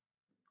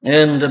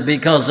 And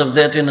because of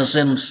that, in a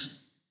sense,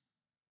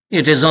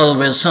 it is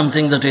always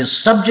something that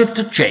is subject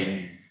to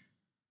change.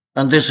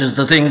 And this is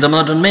the thing the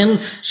modern man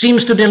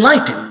seems to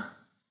delight in.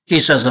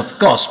 He says, of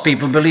course,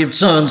 people believed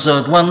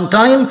so-and-so at one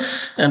time,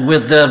 and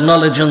with their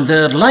knowledge and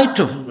their light,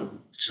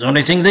 it's the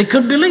only thing they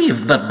could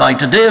believe. But by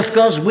today, of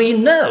course, we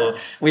know.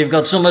 We've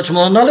got so much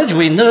more knowledge,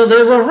 we know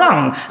they were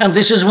wrong, and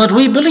this is what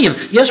we believe.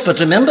 Yes, but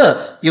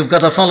remember, you've got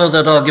to follow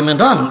that argument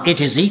on.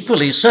 It is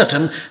equally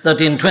certain that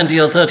in 20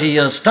 or 30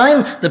 years'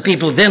 time, the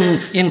people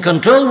then in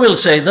control will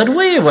say that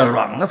we were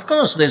wrong. Of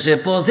course, they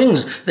say poor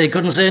things. They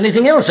couldn't say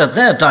anything else at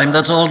their time.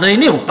 That's all they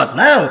knew. But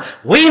now,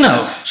 we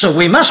know. So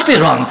we must be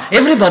wrong.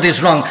 Everybody's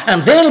wrong,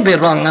 and they'll be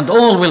wrong, and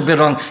all will be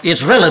wrong.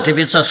 It's relative.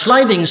 It's a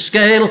sliding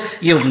scale.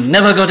 You've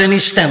never got any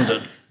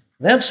standard.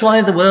 That's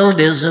why the world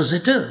is as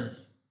it is.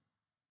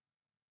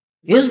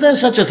 Is there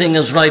such a thing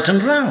as right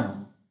and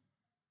wrong?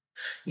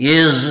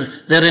 Is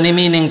there any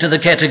meaning to the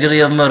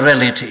category of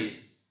morality?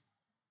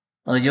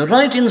 Are you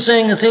right in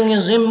saying a thing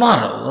is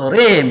immoral or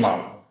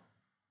amoral?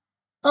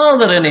 Are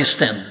there any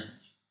standards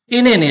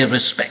in any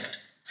respect?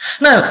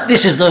 Now,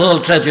 this is the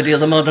whole tragedy of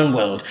the modern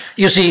world.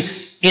 You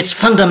see, its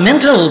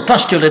fundamental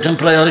postulate and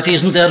priority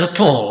isn't there at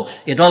all.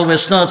 It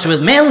always starts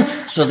with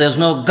men, so there's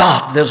no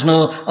God, there's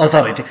no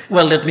authority.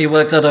 Well, let me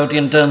work that out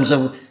in terms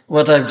of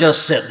what I've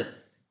just said.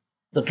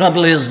 The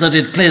trouble is that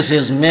it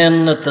places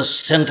men at the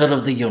center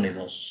of the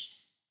universe.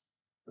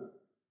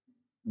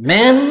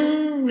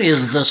 Man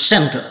is the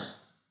center.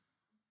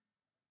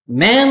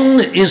 Man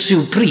is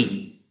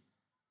supreme.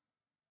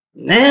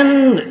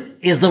 Man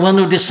is the one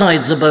who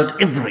decides about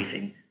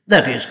everything.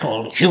 That is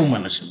called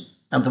humanism.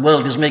 And the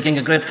world is making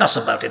a great fuss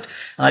about it.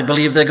 I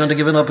believe they're going to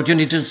give an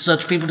opportunity to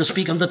such people to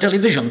speak on the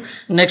television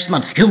next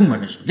month.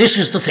 Humanism. This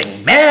is the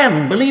thing.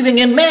 Man, believing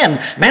in man.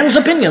 Man's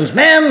opinions.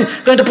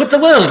 Man going to put the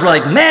world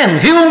right.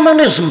 Man,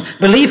 humanism,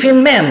 belief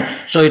in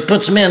man. So it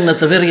puts men at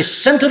the very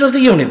center of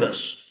the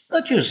universe.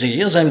 But you see,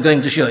 as I'm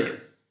going to show you,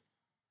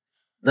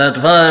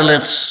 that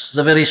violates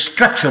the very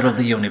structure of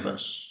the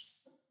universe.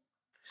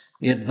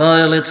 It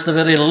violates the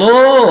very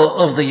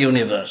law of the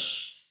universe.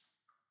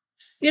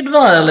 It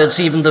violates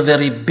even the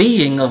very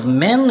being of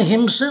man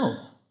himself.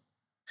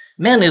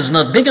 Man is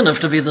not big enough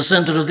to be the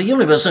center of the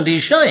universe, and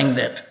he's showing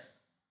that.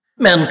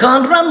 Man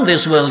can't run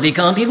this world. He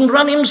can't even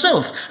run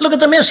himself. Look at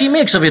the mess he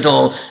makes of it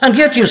all. And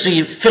yet, you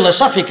see,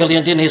 philosophically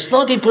and in his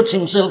thought, he puts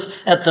himself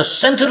at the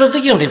center of the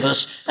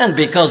universe. And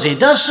because he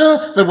does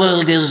so, the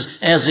world is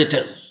as it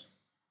is.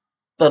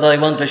 But I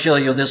want to show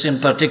you this in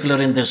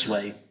particular in this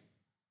way.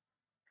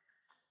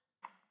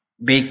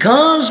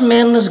 Because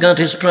man has got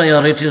his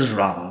priorities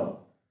wrong,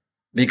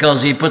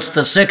 because he puts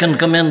the second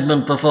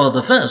commandment before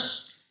the first,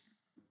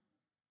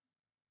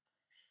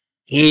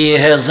 he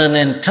has an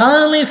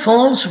entirely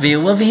false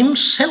view of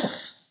himself.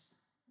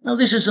 Now,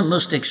 this is a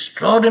most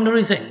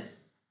extraordinary thing,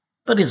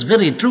 but it's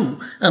very true,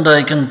 and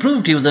I can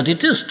prove to you that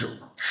it is true.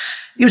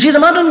 You see, the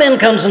modern man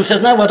comes and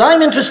says, now, what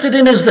I'm interested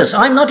in is this.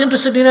 I'm not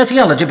interested in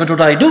theology, but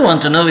what I do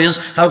want to know is,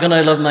 how can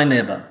I love my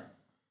neighbor?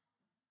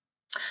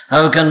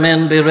 How can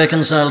men be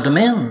reconciled to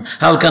men?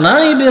 How can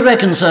I be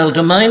reconciled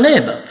to my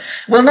neighbor?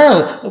 Well,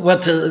 now,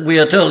 what we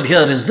are told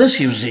here is this,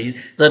 you see,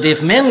 that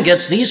if man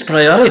gets these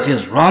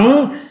priorities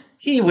wrong,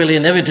 he will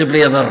inevitably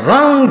have a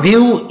wrong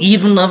view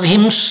even of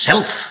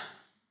himself.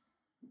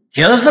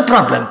 Here's the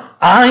problem.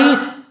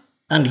 I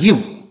and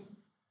you.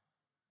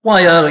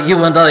 Why are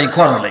you and I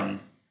quarreling?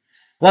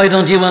 Why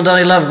don't you and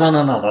I love one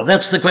another?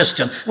 That's the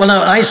question. Well,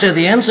 now, I say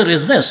the answer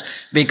is this.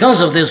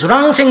 Because of this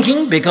wrong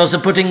thinking, because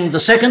of putting the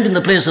second in the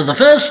place of the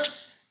first,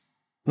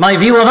 my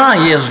view of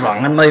I is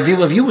wrong, and my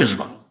view of you is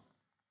wrong.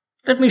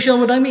 Let me show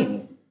what I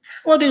mean.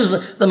 What is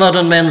the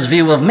modern man's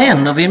view of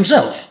man, of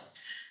himself?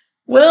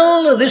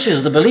 Well, this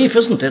is the belief,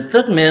 isn't it,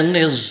 that man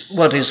is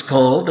what is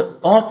called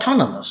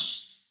autonomous,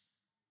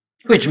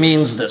 which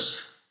means this,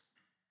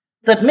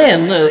 that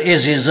man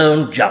is his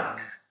own judge.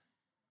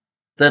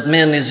 That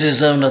man is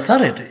his own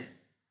authority,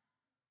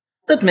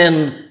 that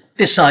man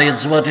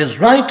decides what is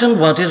right and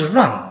what is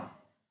wrong.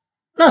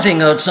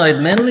 Nothing outside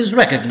man is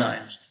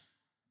recognized.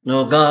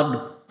 No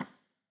God,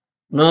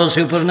 no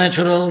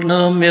supernatural,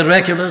 no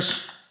miraculous.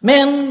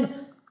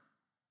 Man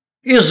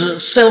is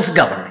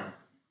self-governing,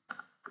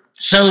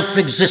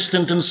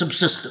 self-existent and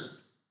subsistent.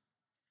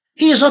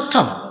 He is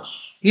autonomous.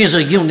 He is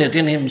a unit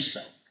in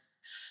himself,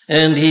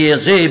 and he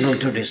is able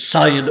to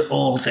decide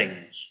all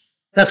things.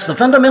 That's the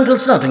fundamental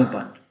starting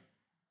point.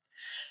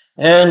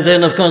 And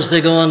then, of course,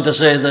 they go on to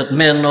say that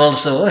man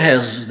also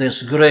has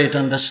this great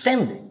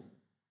understanding.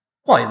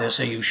 Why, they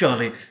say, you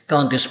surely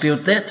can't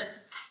dispute that.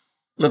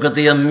 Look at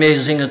the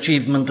amazing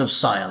achievement of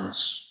science.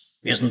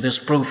 Isn't this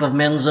proof of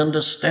man's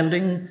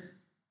understanding?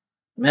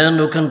 Man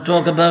who can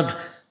talk about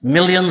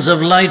millions of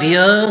light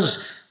years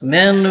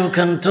Men who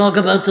can talk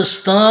about the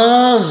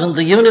stars and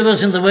the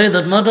universe in the way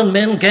that modern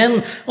men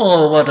can.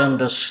 Oh, what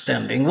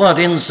understanding, what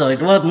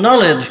insight, what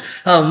knowledge.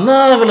 How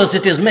marvelous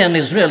it is. Man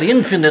is really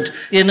infinite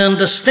in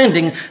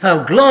understanding.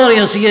 How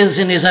glorious he is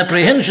in his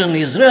apprehension.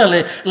 He's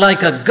really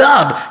like a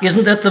god.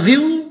 Isn't that the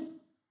view?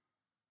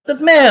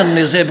 That man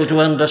is able to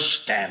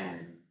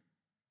understand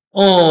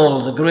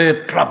all the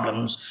great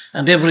problems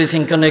and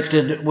everything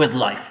connected with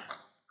life.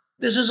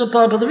 This is a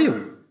part of the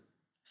view.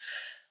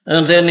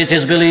 And then it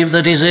is believed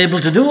that he's able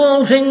to do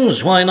all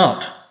things. Why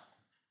not?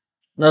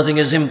 Nothing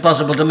is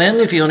impossible to man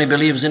if he only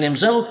believes in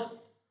himself.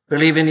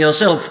 Believe in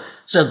yourself,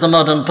 says the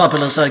modern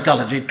popular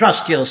psychology.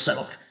 Trust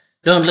yourself.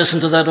 Don't listen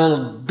to that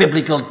old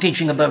biblical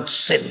teaching about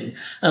sin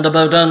and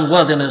about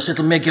unworthiness.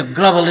 It'll make you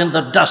grovel in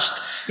the dust.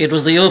 It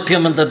was the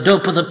opium and the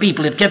dope of the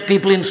people. It kept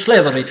people in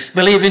slavery.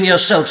 Believe in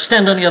yourself.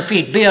 Stand on your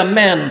feet. Be a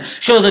man.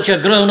 Show that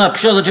you're grown up.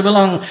 Show that you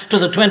belong to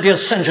the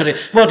 20th century.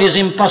 What is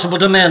impossible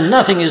to man?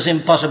 Nothing is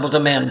impossible to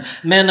man.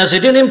 Man has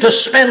it in him to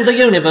span the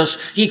universe.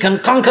 He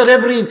can conquer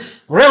every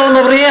realm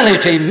of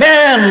reality.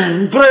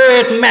 Man,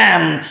 great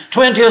man,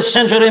 20th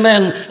century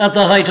man at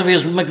the height of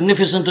his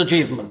magnificent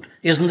achievement.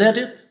 Isn't that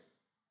it?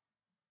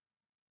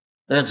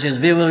 That's his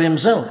view of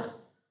himself.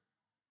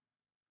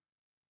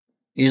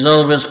 He's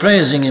always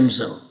praising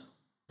himself.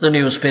 The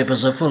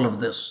newspapers are full of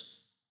this.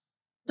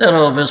 They're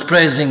always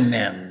praising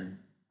men.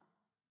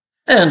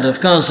 And,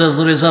 of course, as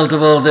the result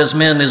of all this,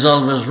 man is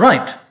always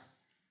right.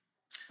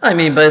 I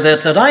mean by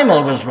that I'm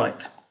always right.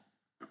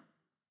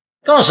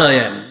 Of course I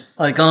am.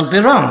 I can't be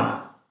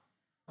wrong.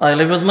 I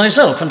live with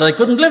myself, and I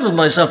couldn't live with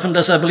myself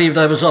unless I believed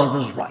I was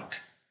always right.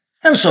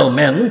 And so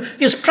man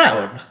is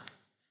proud.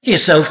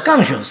 He's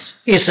self-conscious.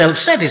 He's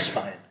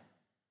self-satisfied.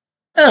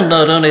 And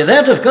not only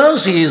that, of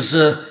course, he's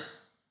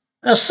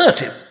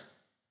assertive,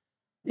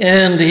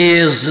 and he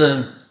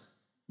is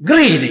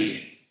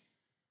greedy,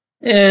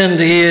 and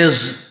he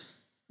is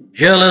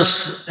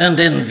jealous and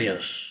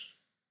envious.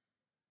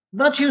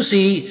 But you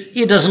see,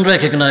 he doesn't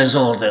recognize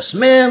all this.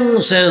 Man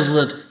says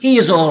that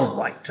he's all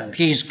right and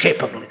he's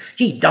capable.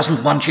 He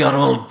doesn't want your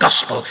old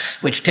gospel,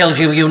 which tells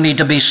you you need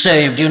to be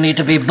saved, you need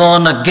to be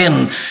born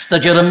again,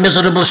 that you're a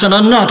miserable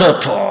sinner. Not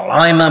at all.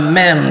 I'm a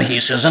man, he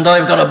says, and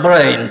I've got a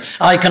brain.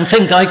 I can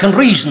think, I can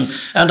reason.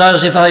 And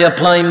as if I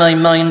apply my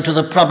mind to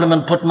the problem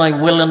and put my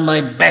will and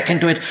my back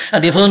into it,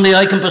 and if only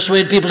I can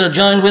persuade people to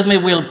join with me,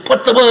 we'll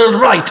put the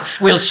world right.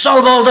 We'll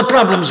solve all the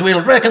problems.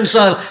 We'll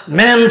reconcile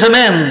man to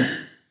man.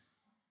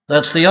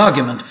 That's the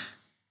argument,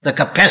 the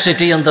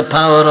capacity and the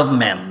power of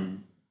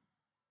man.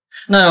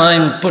 Now,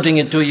 I'm putting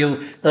it to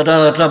you that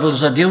our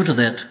troubles are due to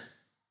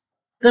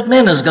that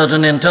man has got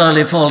an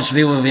entirely false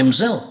view of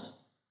himself.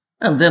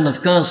 And then,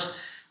 of course,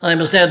 I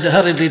must add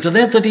hurriedly to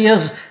that he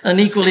has an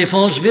equally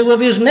false view of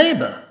his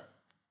neighbor.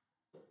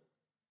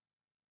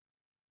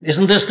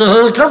 Isn't this the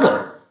whole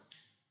trouble?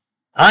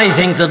 I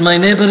think that my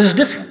neighbor is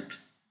different.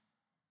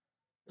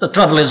 The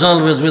trouble is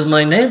always with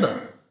my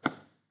neighbor.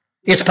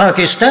 It's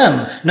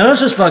Pakistan. No, it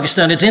says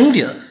Pakistan, it's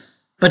India.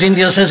 But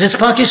India says it's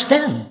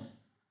Pakistan.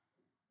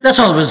 That's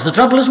always the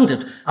trouble, isn't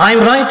it? I'm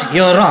right,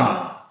 you're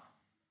wrong.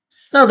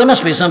 Now, there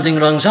must be something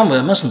wrong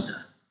somewhere, mustn't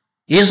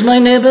there? Is my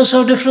neighbor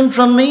so different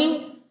from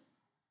me?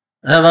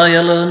 Have I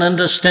alone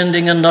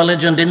understanding and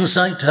knowledge and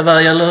insight? Have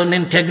I alone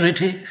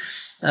integrity?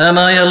 Am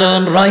I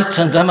alone right,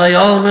 and am I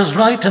always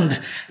right, and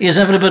is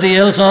everybody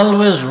else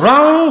always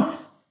wrong?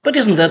 But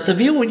isn't that the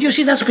view? You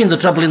see, that's been the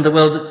trouble in the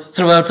world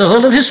throughout the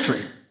whole of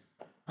history.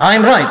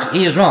 I'm right,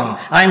 he is wrong.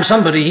 I'm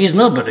somebody, he's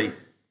nobody.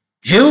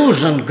 Jews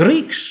and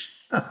Greeks.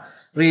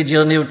 Read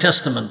your New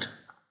Testament.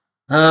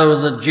 How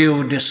the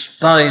Jew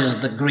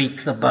despised the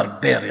Greek, the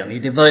barbarian. He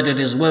divided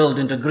his world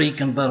into Greek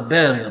and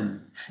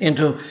barbarian,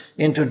 into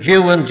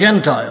Jew and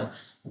Gentile.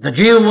 The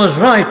Jew was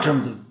right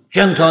and the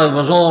Gentile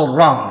was all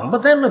wrong.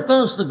 But then, of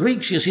course, the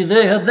Greeks, you see,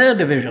 they had their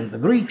division. The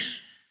Greeks,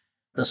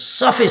 the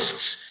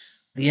sophists,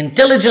 the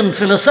intelligent,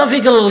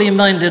 philosophically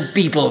minded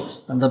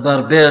people, and the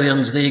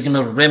barbarians, the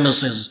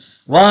ignoramuses,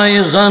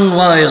 wise,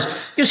 unwise.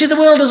 You see, the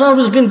world has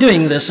always been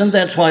doing this, and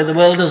that's why the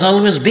world has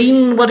always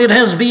been what it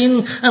has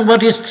been and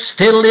what it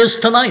still is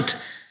tonight.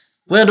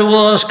 Where do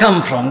wars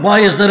come from?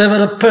 Why is there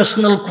ever a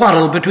personal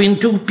quarrel between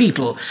two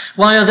people?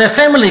 Why are there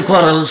family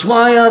quarrels?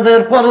 Why are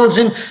there quarrels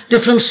in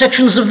different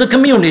sections of the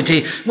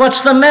community? What's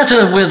the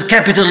matter with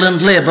capital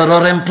and labor,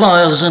 or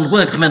employers and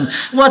workmen?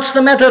 What's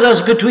the matter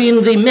as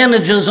between the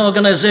managers'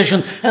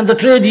 organization and the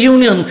trade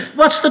union?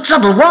 What's the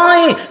trouble?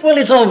 Why? Well,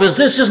 it's always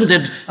this, isn't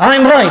it?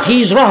 I'm right,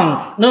 he's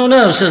wrong. No,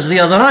 says the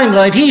other, I'm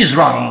right, he's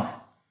wrong.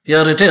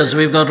 Here it is.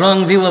 We've got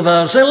wrong view of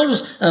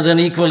ourselves and an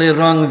equally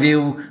wrong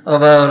view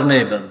of our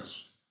neighbors.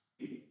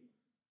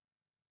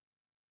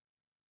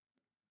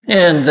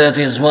 And that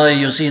is why,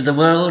 you see, the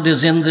world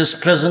is in this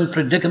present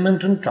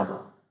predicament and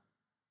trouble.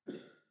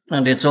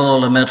 And it's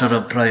all a matter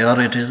of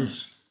priorities.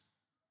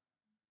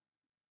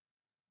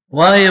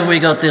 Why have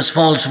we got this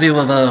false view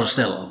of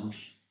ourselves?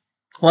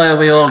 Why are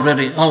we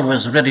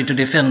always ready to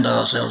defend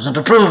ourselves and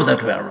to prove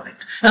that we're right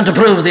and to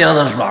prove the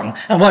other's wrong?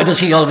 And why does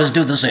he always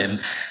do the same?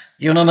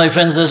 You know, my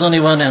friends, there's only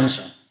one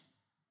answer.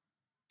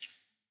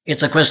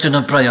 It's a question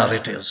of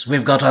priorities.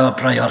 We've got our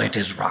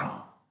priorities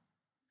wrong.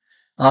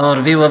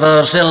 Our view of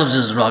ourselves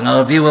is wrong.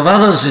 Our view of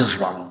others is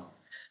wrong.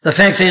 The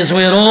fact is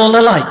we're all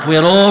alike.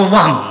 We're all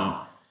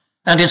one.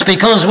 And it's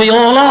because we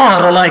all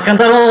are alike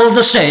and are all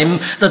the same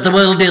that the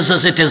world is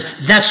as it is.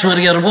 That's where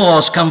your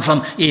wars come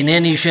from in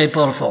any shape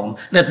or form.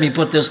 Let me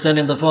put this then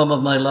in the form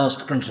of my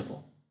last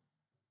principle.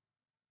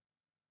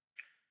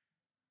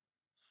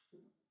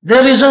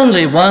 There is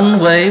only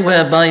one way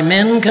whereby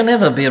men can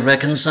ever be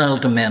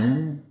reconciled to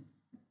men.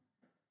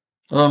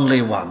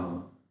 Only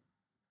one.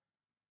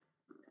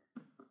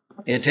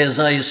 It is,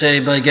 I say,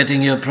 by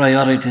getting your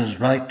priorities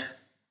right.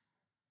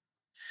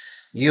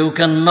 You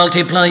can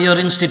multiply your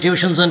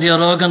institutions and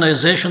your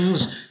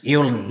organizations.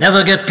 You'll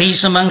never get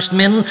peace amongst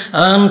men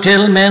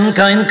until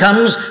mankind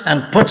comes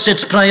and puts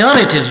its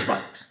priorities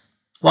right.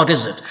 What is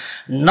it?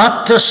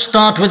 Not to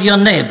start with your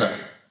neighbor,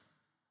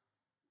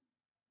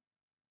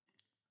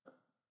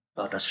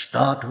 but to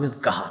start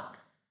with God,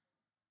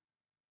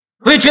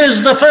 which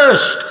is the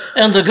first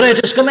and the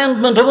greatest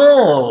commandment of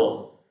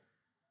all.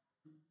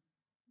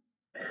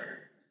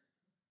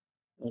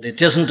 And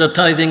it isn't a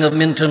tithing of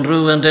mint and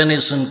rue and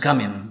anise and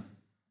cumin.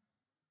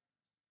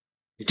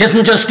 It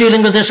isn't just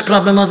dealing with this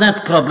problem or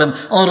that problem,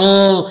 or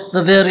all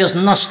the various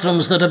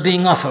nostrums that are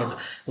being offered.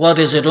 What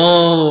is it?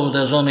 Oh,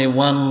 there's only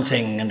one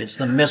thing, and it's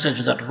the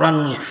message that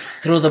runs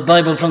through the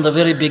Bible from the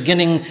very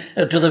beginning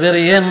to the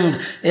very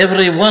end.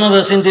 Every one of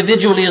us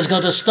individually has got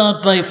to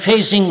start by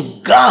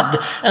facing God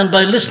and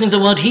by listening to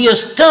what He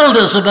has told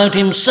us about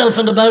Himself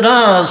and about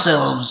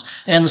ourselves,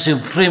 and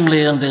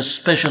supremely and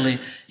especially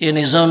in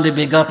His only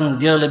begotten,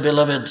 dearly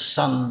beloved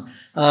Son,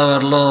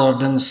 our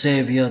Lord and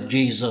Savior,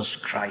 Jesus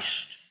Christ.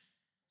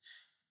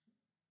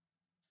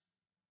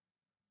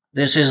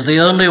 This is the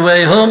only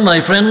way home,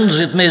 my friends.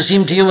 It may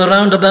seem to you a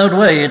roundabout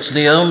way. It's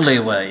the only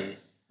way.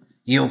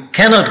 You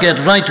cannot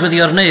get right with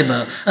your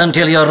neighbor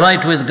until you're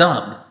right with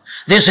God.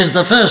 This is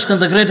the first and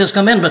the greatest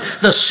commandment.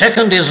 The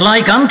second is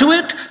like unto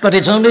it, but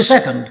it's only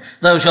second.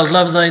 Thou shalt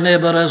love thy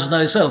neighbor as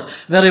thyself.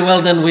 Very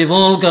well, then, we've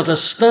all got to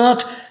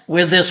start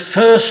with this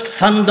first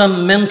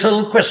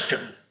fundamental question.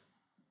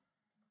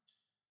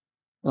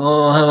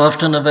 Oh, how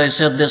often have I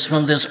said this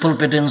from this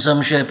pulpit in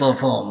some shape or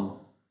form?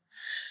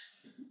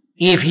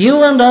 If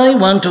you and I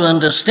want to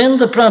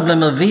understand the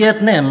problem of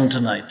Vietnam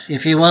tonight,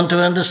 if you want to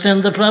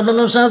understand the problem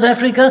of South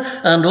Africa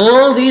and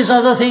all these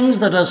other things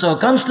that are so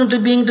constantly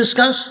being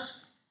discussed,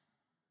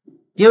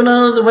 you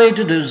know the way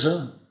to do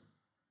so.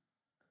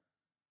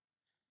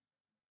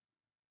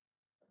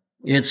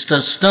 It's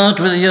to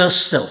start with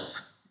yourself.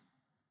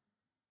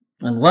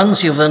 And once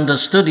you've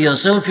understood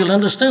yourself, you'll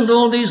understand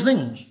all these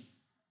things.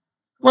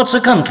 What's a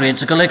country?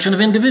 It's a collection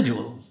of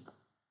individuals.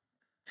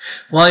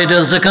 Why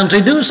does the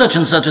country do such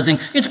and such a thing?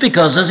 It's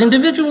because as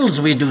individuals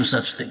we do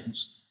such things.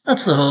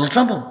 That's the whole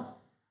trouble.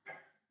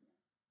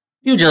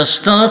 You just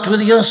start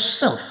with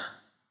yourself.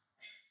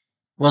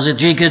 Was it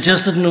G.K.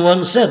 Chesterton who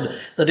once said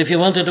that if you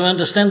wanted to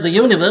understand the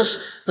universe,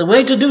 the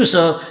way to do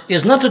so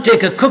is not to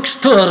take a cook's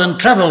tour and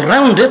travel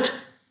round it.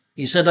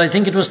 He said, I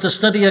think it was to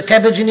study a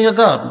cabbage in your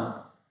garden.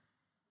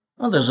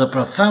 Well, there's a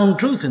profound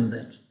truth in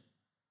that.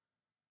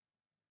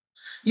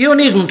 You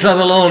needn't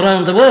travel all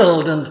around the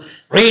world and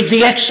read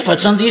the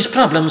experts on these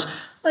problems.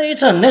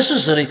 It's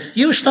unnecessary.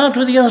 You start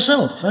with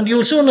yourself, and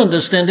you'll soon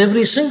understand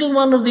every single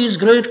one of these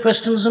great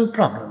questions and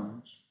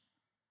problems.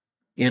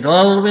 It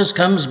always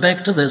comes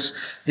back to this,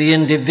 the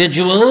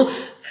individual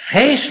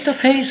face to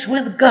face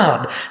with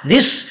God.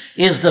 This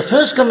is the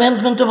first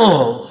commandment of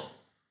all.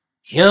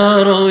 Hear,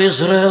 O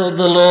Israel,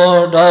 the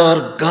Lord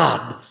our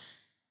God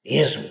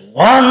is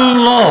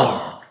one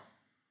Lord.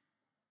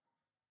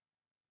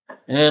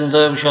 And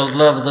thou shalt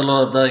love the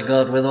Lord thy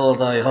God with all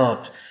thy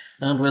heart,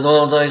 and with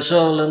all thy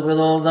soul, and with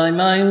all thy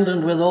mind,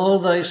 and with all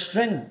thy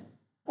strength.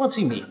 What's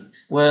he mean?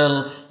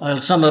 Well,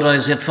 I'll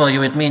summarize it for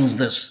you. It means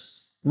this.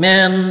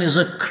 Man is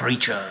a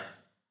creature.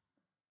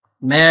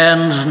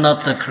 Man's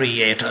not the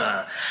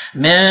creator.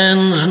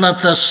 Man's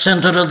not the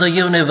center of the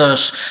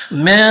universe.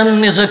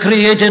 Man is a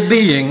created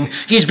being.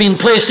 He's been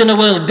placed in a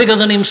world bigger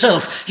than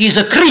himself. He's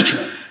a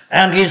creature,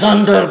 and he's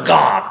under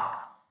God.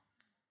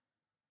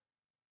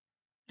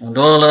 And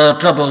all our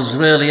troubles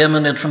really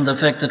emanate from the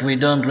fact that we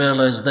don't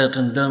realize that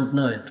and don't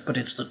know it, but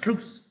it's the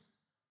truth.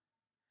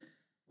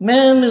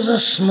 Man is a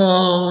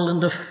small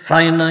and a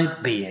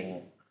finite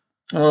being.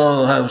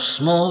 Oh, how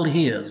small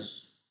he is.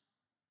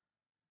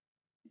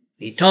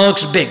 He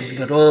talks big,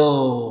 but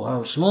oh,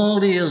 how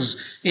small he is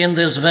in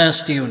this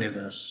vast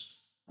universe,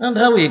 and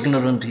how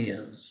ignorant he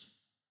is.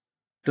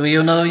 Do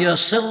you know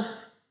yourself?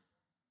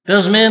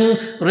 Does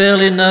man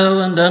really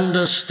know and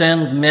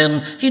understand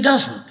men? He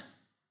doesn't.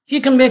 He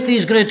can make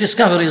these great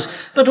discoveries,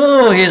 but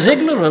oh, his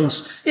ignorance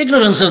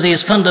of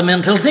these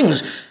fundamental things.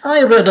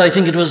 I read, I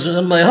think it was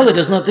on my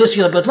holidays, not this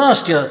year, but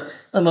last year,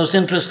 a most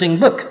interesting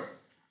book,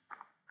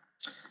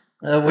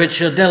 which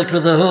dealt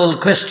with the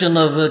whole question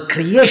of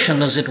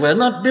creation, as it were,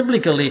 not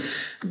biblically,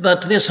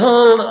 but this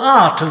whole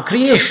art of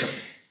creation.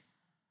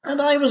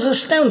 And I was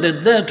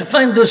astounded there to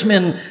find this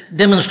man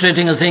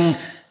demonstrating a thing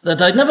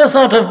that I'd never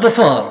thought of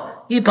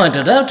before. he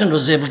pointed out and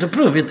was able to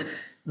prove it,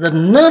 that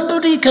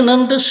nobody can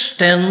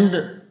understand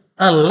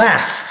a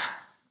laugh.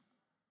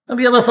 Have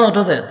you ever thought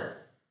of that?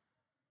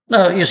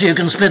 Now, you see, you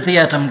can split the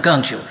atom,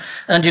 can't you?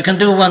 And you can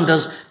do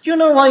wonders. Do you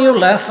know why you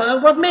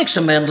laugh? What makes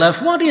a man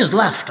laugh? What is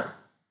laughter?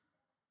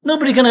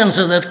 Nobody can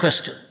answer that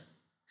question.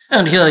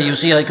 And here, you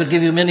see, I could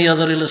give you many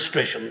other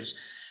illustrations.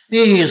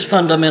 These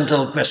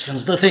fundamental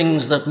questions, the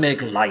things that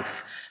make life,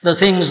 the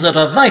things that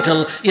are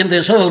vital in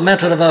this whole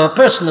matter of our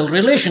personal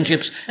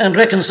relationships and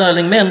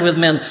reconciling men with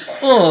men.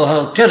 Oh,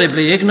 how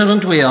terribly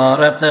ignorant we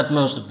are at that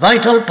most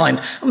vital point.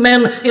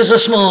 Man is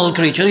a small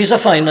creature, he's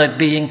a finite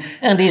being,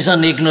 and he's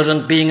an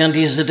ignorant being, and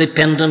he's a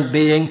dependent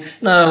being.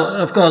 Now,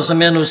 of course, a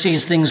man who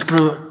sees things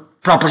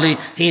properly,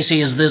 he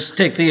sees this.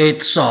 Take the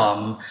 8th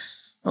Psalm.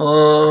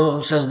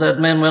 Oh, says that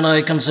man, when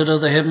I consider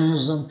the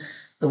heavens and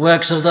the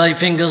works of thy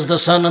fingers, the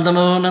sun and the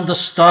moon and the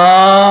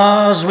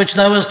stars which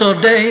thou hast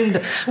ordained,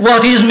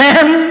 what is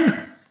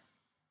man?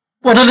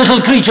 What a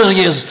little creature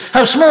he is.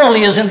 How small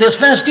he is in this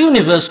vast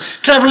universe,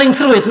 traveling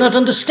through it, not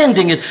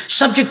understanding it,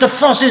 subject to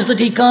forces that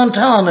he can't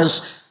harness.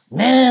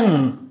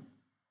 Man,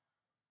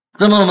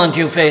 the moment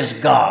you face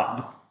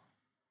God,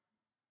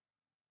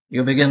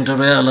 you begin to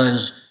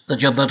realize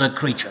that you're but a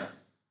creature.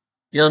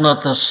 You're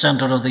not the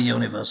center of the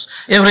universe.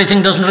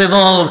 Everything doesn't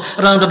revolve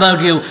round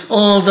about you.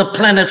 All the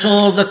planets,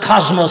 all the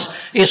cosmos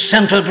is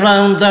centered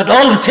round that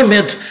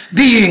ultimate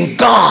being,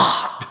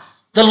 God.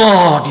 The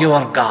Lord, you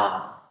are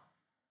God.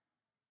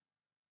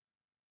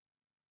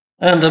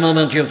 And the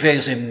moment you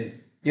face him,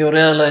 you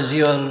realize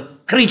your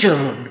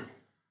creaturehood,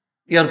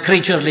 your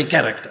creaturely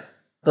character.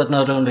 But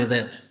not only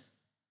that.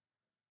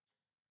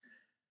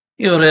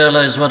 You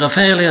realize what a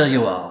failure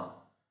you are.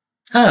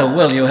 How?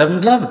 Well, you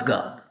haven't loved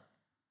God.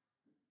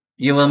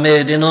 You were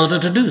made in order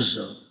to do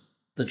so.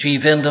 The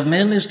chief end of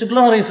men is to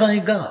glorify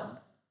God.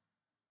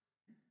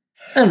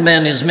 And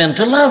man is meant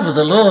to love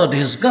the Lord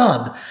his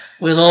God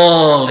with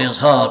all his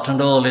heart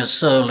and all his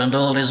soul and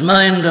all his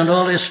mind and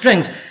all his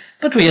strength.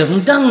 But we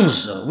haven't done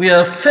so. We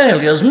are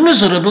failures,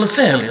 miserable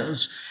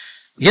failures.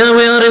 Here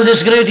we are in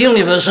this great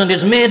universe, and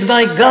it's made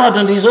by God,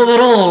 and he's over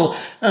all.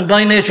 And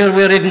by nature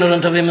we're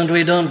ignorant of him, and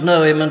we don't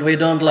know him, and we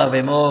don't love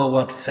him. Oh,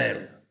 what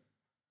failure.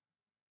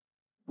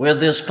 With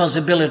this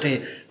possibility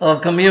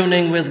of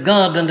communing with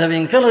God and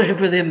having fellowship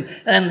with him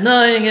and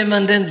knowing him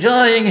and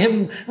enjoying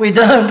him, we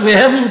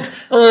haven't.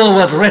 Oh,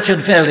 what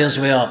wretched failures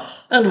we are.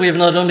 And we've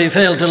not only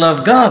failed to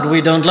love God,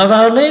 we don't love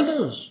our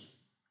neighbors.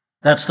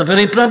 That's the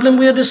very problem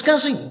we are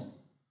discussing.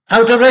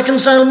 How to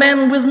reconcile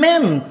men with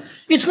men.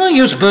 It's no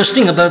use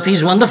boasting about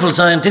these wonderful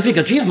scientific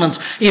achievements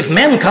if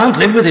man can't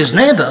live with his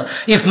neighbor,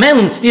 if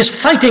man is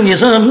fighting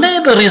his own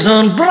neighbor, his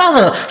own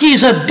brother.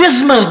 He's a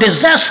dismal,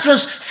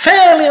 disastrous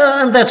failure,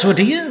 and that's what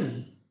he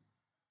is.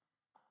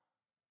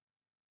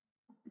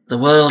 The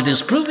world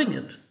is proving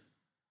it.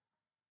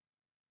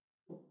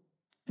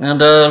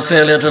 And our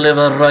failure to live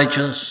a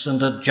righteous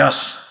and a just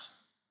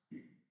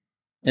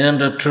and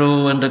a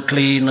true and a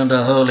clean and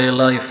a holy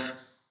life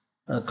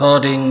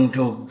according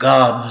to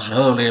God's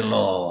holy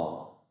law.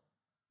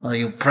 Are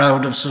you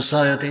proud of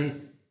society?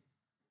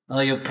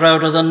 Are you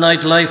proud of the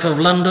nightlife of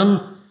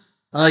London?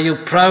 Are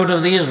you proud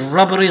of these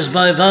robberies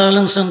by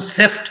violence and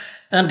theft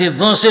and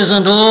divorces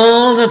and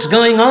all that's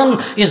going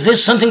on? Is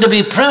this something to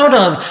be proud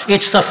of?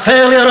 It's the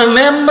failure of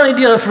man, my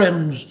dear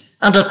friends,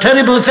 and a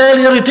terrible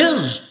failure it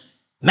is.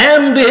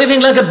 Man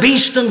behaving like a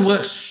beast and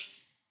worse.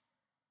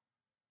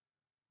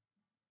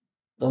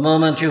 The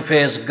moment you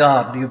face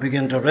God, you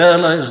begin to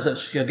realize this.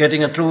 You're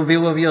getting a true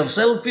view of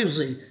yourself, you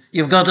see.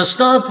 You've got to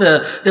start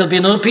there. There'll be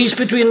no peace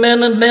between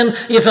men and men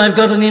if I've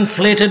got an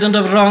inflated and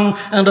a wrong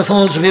and a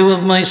false view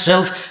of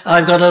myself.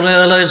 I've got to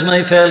realize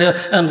my failure,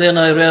 and then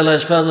I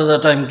realize further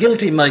that I'm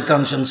guilty. My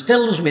conscience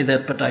tells me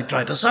that, but I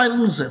try to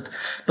silence it.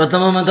 But the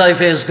moment I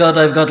face God,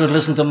 I've got to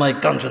listen to my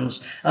conscience.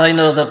 I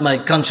know that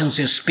my conscience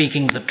is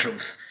speaking the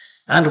truth.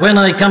 And when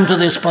I come to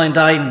this point,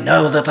 I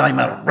know that I'm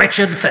a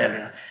wretched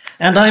failure.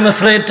 And I'm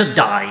afraid to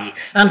die,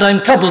 and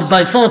I'm troubled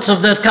by thoughts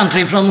of that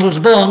country from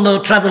whose bourne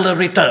no traveller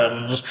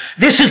returns.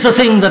 This is the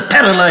thing that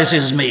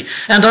paralyzes me,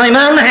 and I'm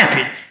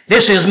unhappy.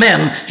 This is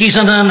man. He's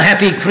an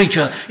unhappy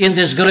creature in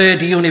this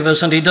great universe,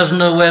 and he doesn't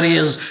know where he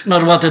is,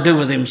 nor what to do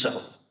with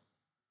himself.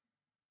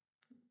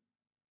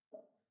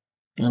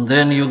 And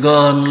then you go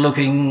on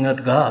looking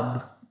at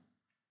God,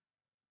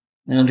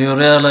 and you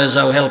realize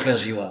how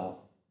helpless you are.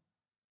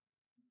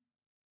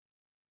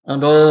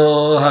 And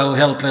oh, how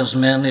helpless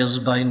man is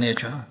by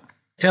nature.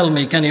 Tell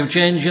me, can you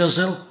change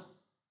yourself?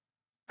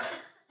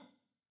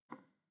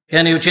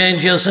 Can you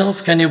change yourself?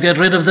 Can you get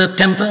rid of that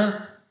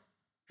temper?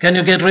 Can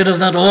you get rid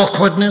of that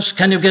awkwardness?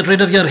 Can you get rid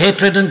of your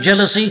hatred and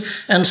jealousy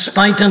and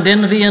spite and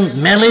envy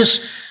and malice?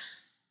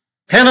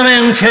 Can a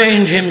man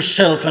change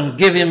himself and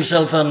give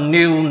himself a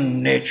new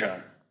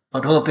nature?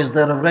 What hope is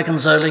there of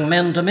reconciling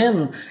men to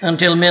men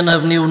until men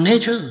have new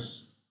natures?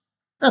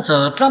 That's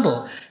our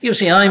trouble. You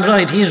see, I'm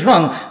right, he's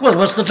wrong. Well,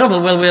 what's the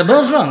trouble? Well, we're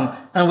both wrong.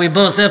 And we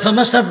both, therefore,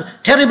 must have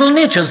terrible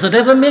natures that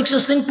ever makes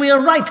us think we are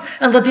right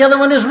and that the other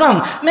one is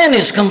wrong. Man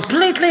is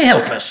completely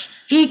helpless.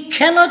 He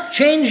cannot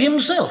change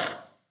himself.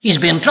 He's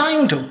been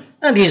trying to.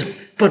 And he's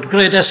put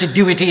great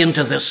assiduity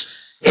into this.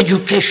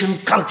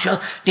 Education,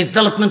 culture,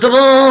 development of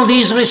all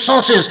these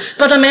resources.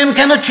 But a man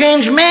cannot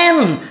change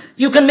man.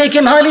 You can make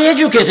him highly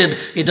educated.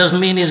 It doesn't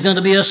mean he's going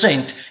to be a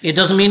saint. It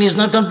doesn't mean he's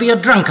not going to be a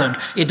drunkard.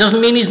 It doesn't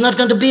mean he's not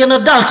going to be an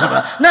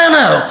adulterer.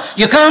 No.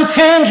 You can't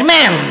change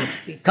man.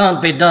 It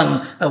can't be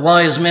done. A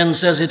wise man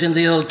says it in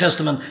the Old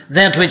Testament.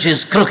 That which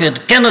is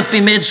crooked cannot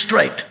be made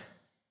straight.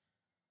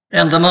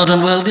 And the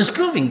modern world is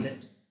proving that.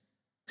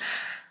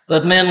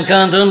 But man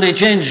can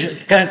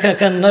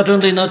not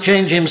only not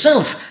change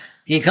himself,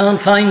 he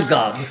can't find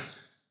God,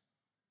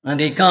 and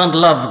he can't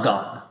love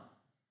God.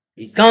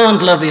 He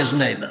can't love his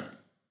neighbor.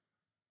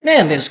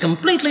 Man is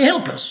completely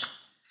helpless.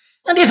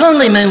 And if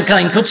only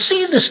mankind could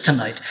see this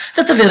tonight,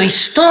 that the very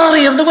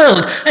story of the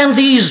world and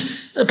these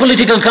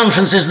political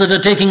conferences that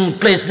are taking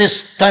place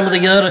this time of the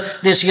year,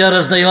 this year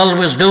as they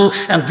always do,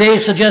 and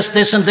they suggest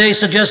this and they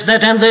suggest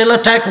that, and they'll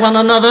attack one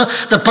another.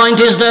 The point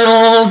is they're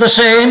all the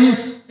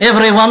same,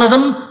 every one of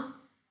them,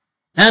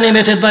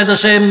 animated by the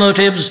same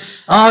motives,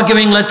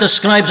 arguing like the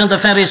scribes and the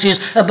Pharisees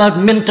about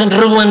mint and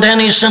rue and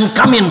anise and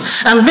cumin,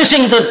 and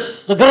missing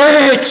the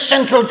great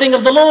central thing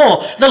of the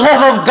law, the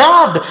love of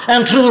God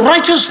and true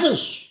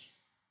righteousness.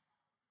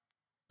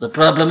 The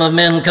problem of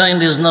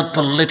mankind is not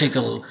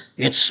political,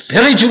 it's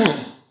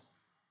spiritual.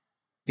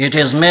 It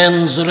is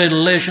man's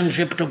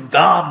relationship to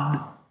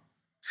God.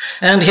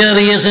 And here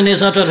he is in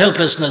his utter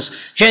helplessness.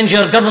 Change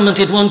your government,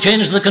 it won't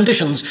change the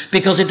conditions,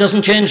 because it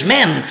doesn't change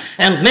man.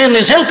 And man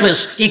is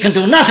helpless, he can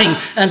do nothing,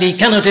 and he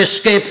cannot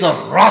escape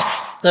the wrath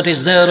that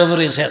is there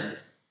over his head.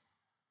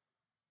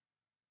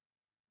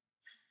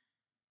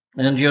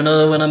 And you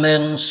know, when a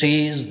man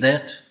sees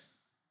that,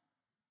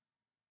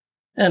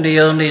 and he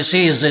only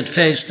sees it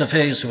face to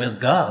face with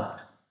God,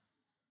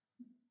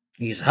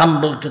 he's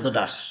humbled to the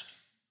dust.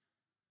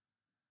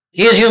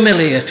 He is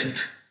humiliated.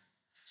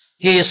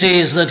 He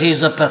sees that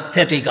he's a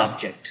pathetic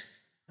object,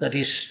 that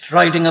he's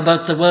striding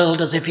about the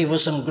world as if he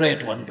was some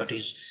great one, but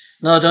he's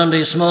not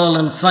only small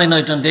and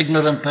finite and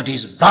ignorant, but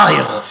he's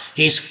vile,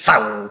 he's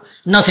foul.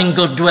 Nothing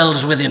good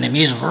dwells within him.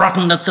 He's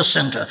rotten at the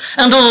center,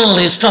 and all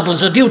his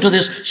troubles are due to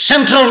this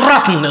central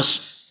rottenness.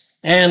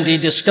 And he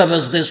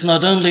discovers this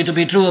not only to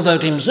be true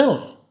about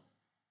himself,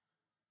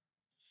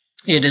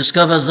 he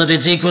discovers that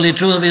it's equally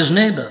true of his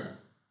neighbor.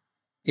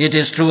 It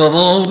is true of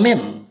all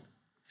men.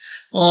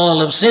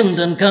 All have sinned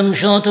and come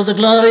short of the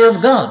glory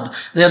of God.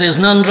 There is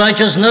none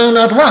righteous, no,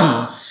 not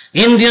one.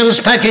 Indians,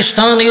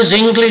 Pakistanis,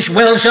 English,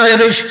 Welsh,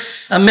 Irish,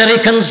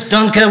 Americans,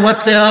 don't care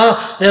what they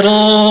are, they're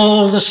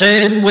all the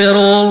same. We're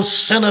all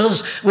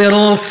sinners, we're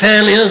all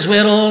failures,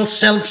 we're all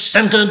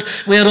self-centered,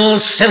 we're all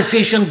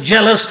selfish and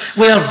jealous,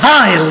 we're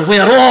vile,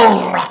 we're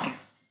all rotten,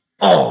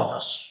 all of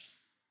us.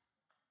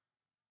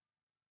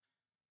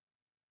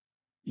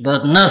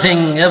 But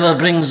nothing ever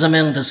brings a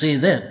man to see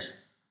that,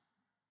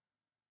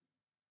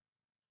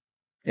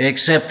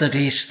 except that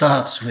he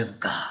starts with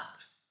God.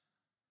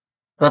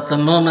 But the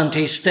moment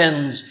he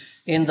stands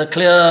in the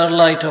clear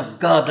light of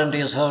God and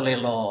his holy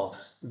law,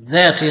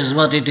 that is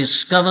what he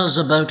discovers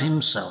about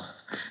himself.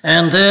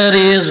 And there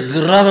he is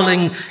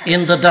groveling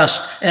in the dust,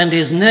 and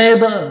his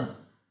neighbor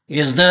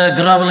is there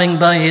groveling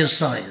by his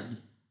side.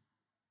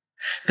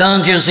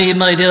 Can't you see,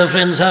 my dear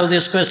friends, how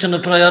this question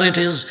of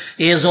priorities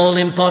is all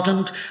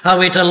important?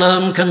 How it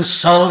alone can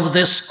solve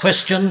this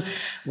question?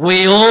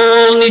 We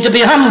all need to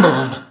be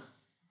humbled.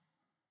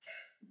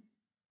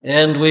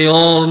 And we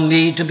all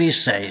need to be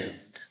saved.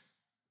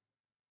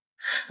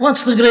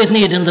 What's the great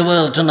need in the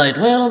world tonight?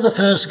 Well, the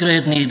first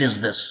great need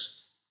is this.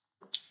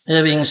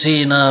 Having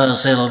seen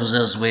ourselves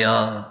as we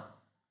are,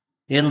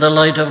 in the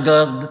light of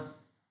God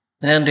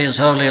and his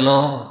holy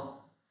law,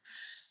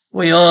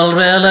 we all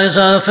realize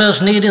our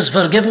first need is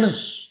forgiveness.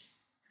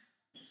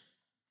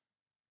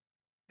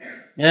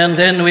 And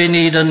then we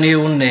need a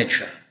new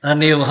nature, a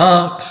new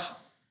heart,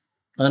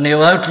 a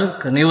new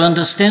outlook, a new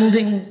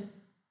understanding.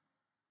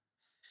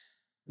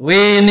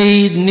 We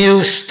need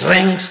new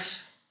strength,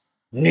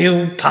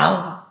 new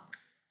power.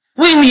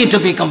 We need to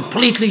be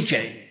completely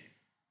changed.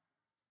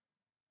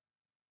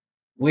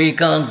 We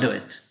can't do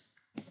it.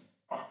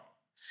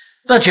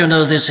 But you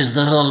know, this is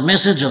the whole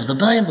message of the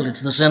Bible.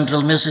 It's the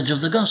central message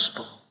of the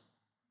gospel.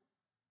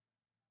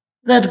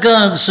 That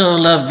God so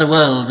loved the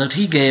world that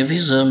he gave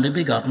his only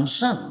begotten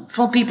Son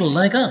for people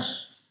like us.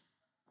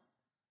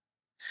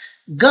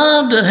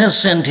 God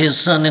has sent his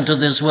Son into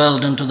this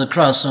world and to the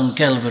cross on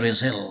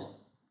Calvary's hill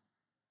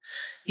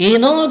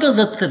in order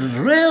that the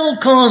real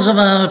cause of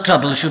our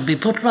trouble should be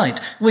put right.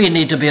 We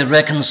need to be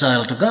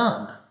reconciled to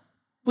God.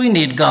 We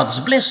need God's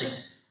blessing.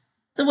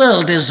 The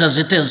world is as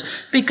it is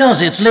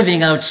because it's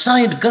living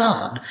outside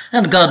God,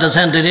 and God has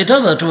handed it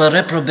over to a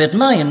reprobate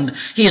mind.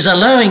 He's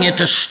allowing it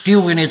to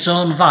stew in its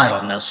own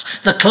vileness.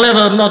 The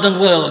clever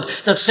modern world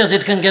that says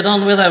it can get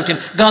on without him,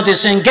 God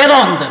is saying, get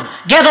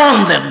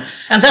on then.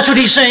 And that's what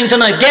he's saying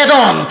tonight, get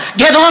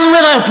on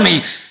without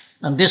me.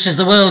 And this is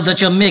the world that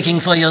you're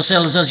making for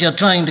yourselves as you're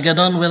trying to get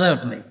on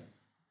without me.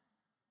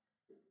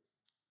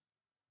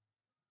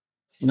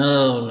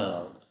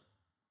 No.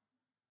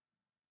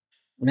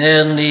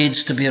 Man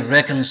needs to be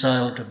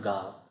reconciled to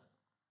God.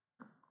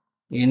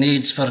 He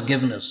needs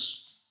forgiveness.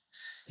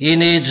 He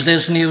needs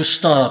this new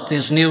start,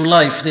 this new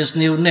life, this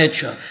new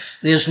nature,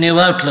 this new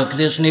outlook,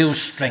 this new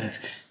strength.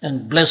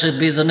 And blessed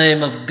be the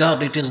name of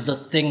God, it is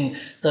the thing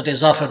that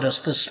is offered us.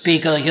 The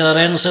speaker here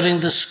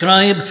answering the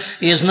scribe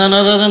is none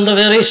other than the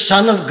very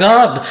Son of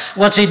God.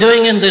 What's he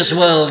doing in this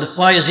world?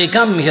 Why has he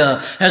come here?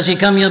 Has he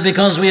come here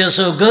because we are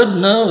so good?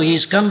 No,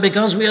 he's come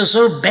because we are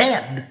so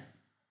bad.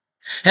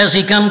 Has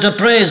he come to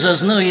praise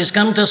us? No, he's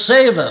come to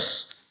save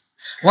us.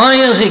 Why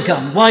has he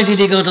come? Why did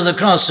he go to the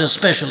cross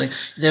especially?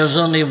 There's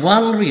only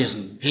one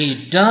reason.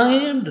 He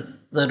died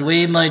that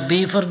we might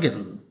be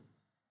forgiven.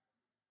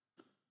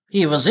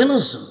 He was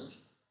innocent.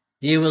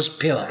 He was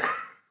pure.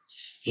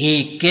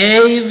 He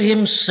gave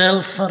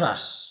himself for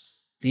us,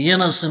 the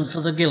innocent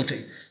for the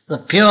guilty, the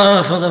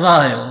pure for the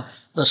vile,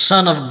 the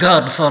Son of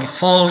God for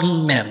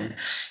fallen men.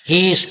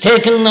 He's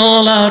taken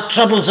all our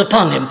troubles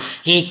upon him.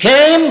 He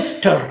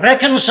came to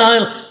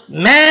reconcile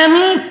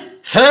man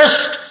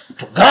first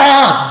to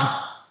God.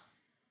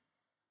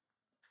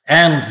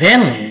 And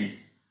then,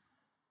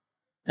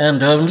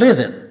 and only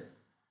then,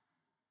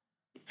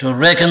 to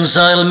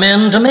reconcile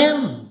men to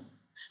men.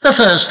 The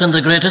first and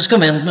the greatest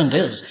commandment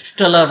is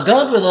to love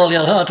God with all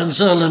your heart and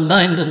soul and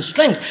mind and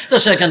strength. The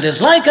second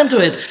is like unto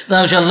it,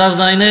 thou shalt love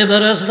thy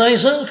neighbour as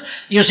thyself.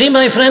 You see,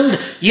 my friend,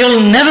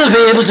 you'll never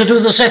be able to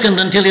do the second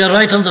until you're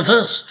right on the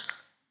first.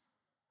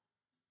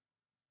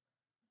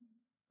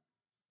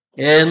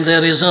 And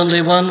there is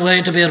only one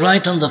way to be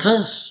right on the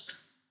first.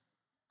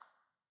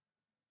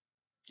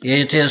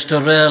 It is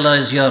to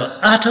realize your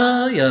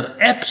utter, your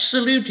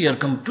absolute, your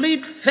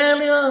complete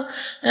failure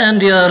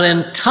and your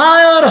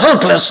entire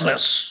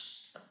hopelessness.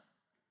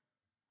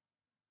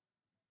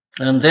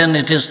 And then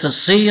it is to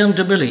see and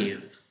to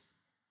believe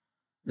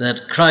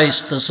that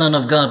Christ, the Son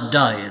of God,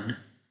 died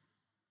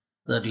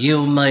that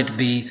you might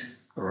be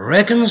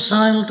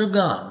reconciled to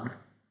God,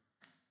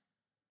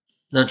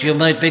 that you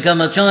might become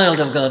a child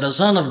of God, a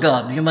son of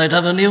God. You might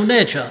have a new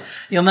nature.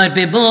 You might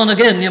be born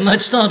again. You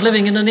might start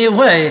living in a new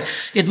way.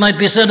 It might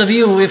be said of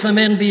you, if a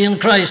man be in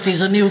Christ,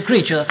 he's a new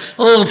creature.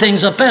 All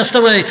things are passed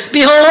away.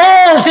 Behold,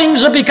 all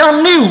things have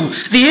become new.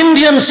 The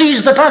Indian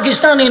sees the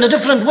Pakistani in a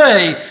different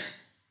way.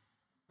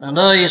 And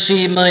I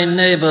see my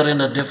neighbor in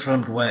a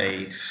different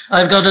way.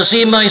 I've got to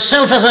see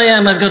myself as I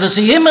am. I've got to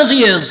see him as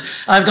he is.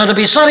 I've got to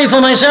be sorry for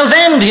myself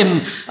and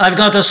him. I've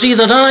got to see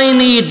that I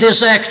need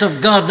this act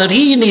of God, that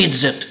he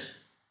needs it.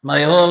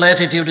 My whole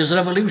attitude is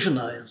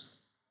revolutionized.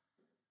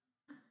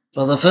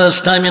 For the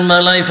first time in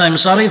my life, I'm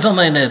sorry for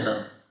my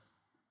neighbor.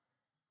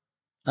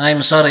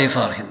 I'm sorry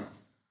for him.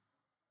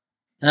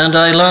 And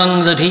I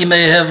long that he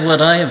may have what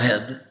I have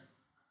had.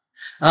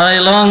 I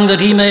long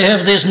that he may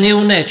have this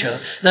new nature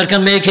that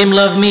can make him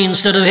love me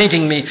instead of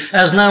hating me,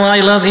 as now I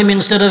love him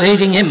instead of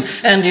hating him.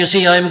 And you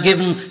see, I'm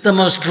given the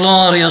most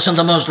glorious and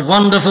the most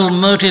wonderful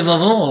motive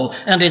of all,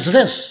 and it's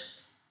this.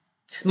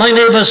 My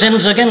neighbor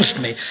sins against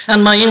me,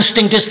 and my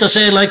instinct is to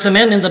say, like the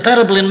men in the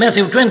parable in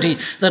Matthew 18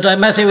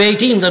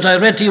 that I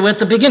read to you at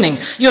the beginning.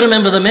 You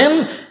remember the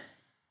men?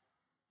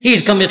 He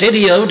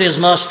owed his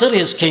master,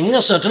 his king,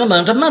 a certain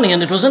amount of money,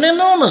 and it was an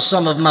enormous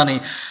sum of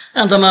money.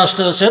 And the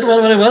master said,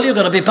 well, very well, you've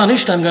got to be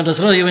punished. I'm going to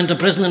throw you into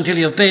prison until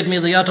you've paid me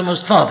the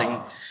uttermost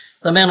farthing.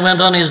 The man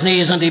went on his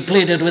knees and he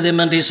pleaded with him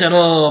and he said,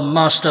 oh,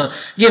 master,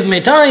 give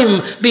me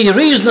time, be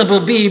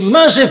reasonable, be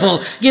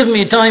merciful, give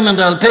me time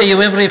and I'll pay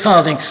you every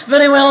farthing.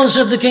 Very well,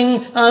 said the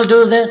king, I'll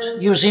do that.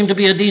 You seem to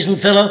be a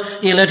decent fellow.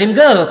 He let him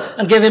go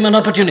and gave him an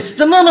opportunity.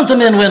 The moment the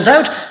man went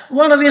out,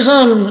 one of his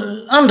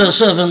own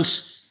underservants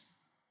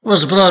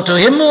was brought to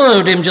him, who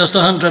owed him just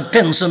 100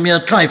 pence, a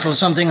mere trifle,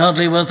 something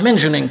hardly worth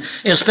mentioning,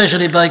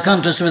 especially by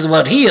contrast with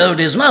what he owed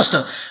his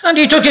master. And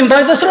he took him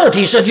by the throat.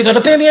 He said, you've got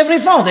to pay me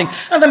every farthing.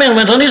 And the man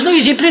went on his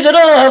knees. He pleaded,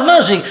 oh, have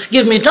mercy.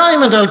 Give me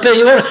time and I'll pay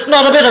you every...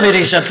 Not a bit of it,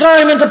 he said.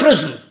 Throw him into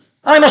prison.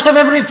 I must have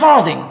every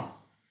farthing.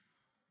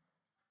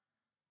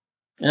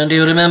 And do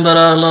you remember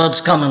our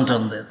Lord's comment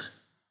on that?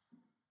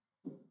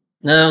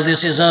 Now,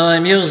 this is how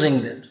I'm using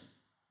it.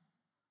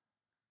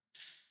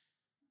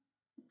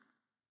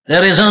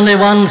 There is only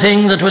one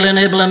thing that will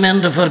enable a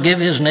man to forgive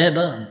his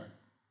neighbor,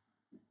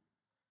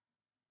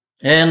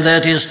 and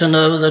that is to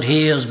know that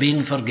he has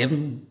been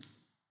forgiven.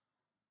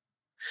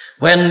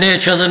 When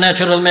nature, the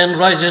natural man,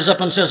 rises up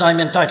and says, I'm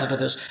entitled to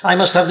this, I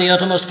must have the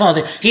uttermost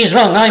farthing, he's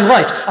wrong, I'm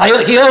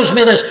right, he owes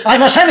me this, I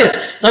must have it.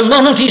 The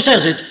moment he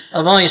says it,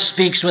 a voice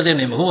speaks within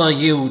him. Who are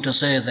you to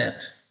say that?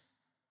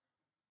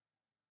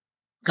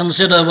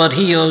 Consider what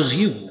he owes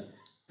you.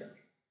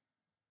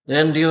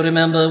 Then do you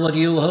remember what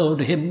you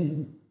owed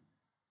him?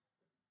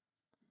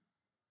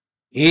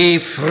 He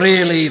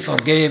freely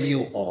forgave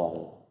you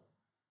all.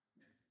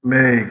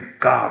 May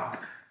God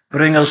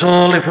bring us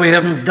all, if we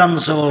haven't done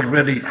so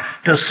already,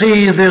 to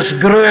see this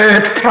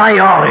great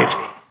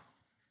priority.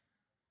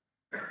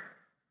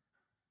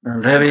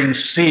 And having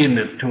seen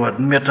it, to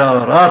admit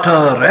our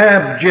utter,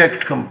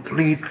 abject,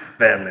 complete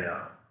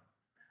failure.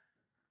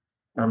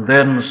 And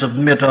then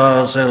submit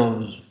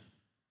ourselves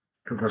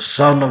to the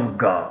Son of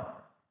God,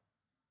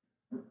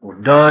 who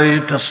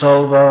died to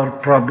solve our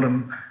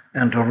problem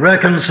and to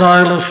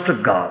reconcile us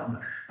to God,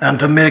 and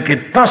to make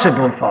it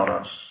possible for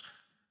us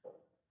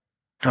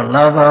to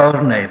love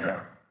our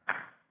neighbor.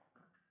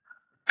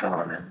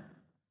 Amen.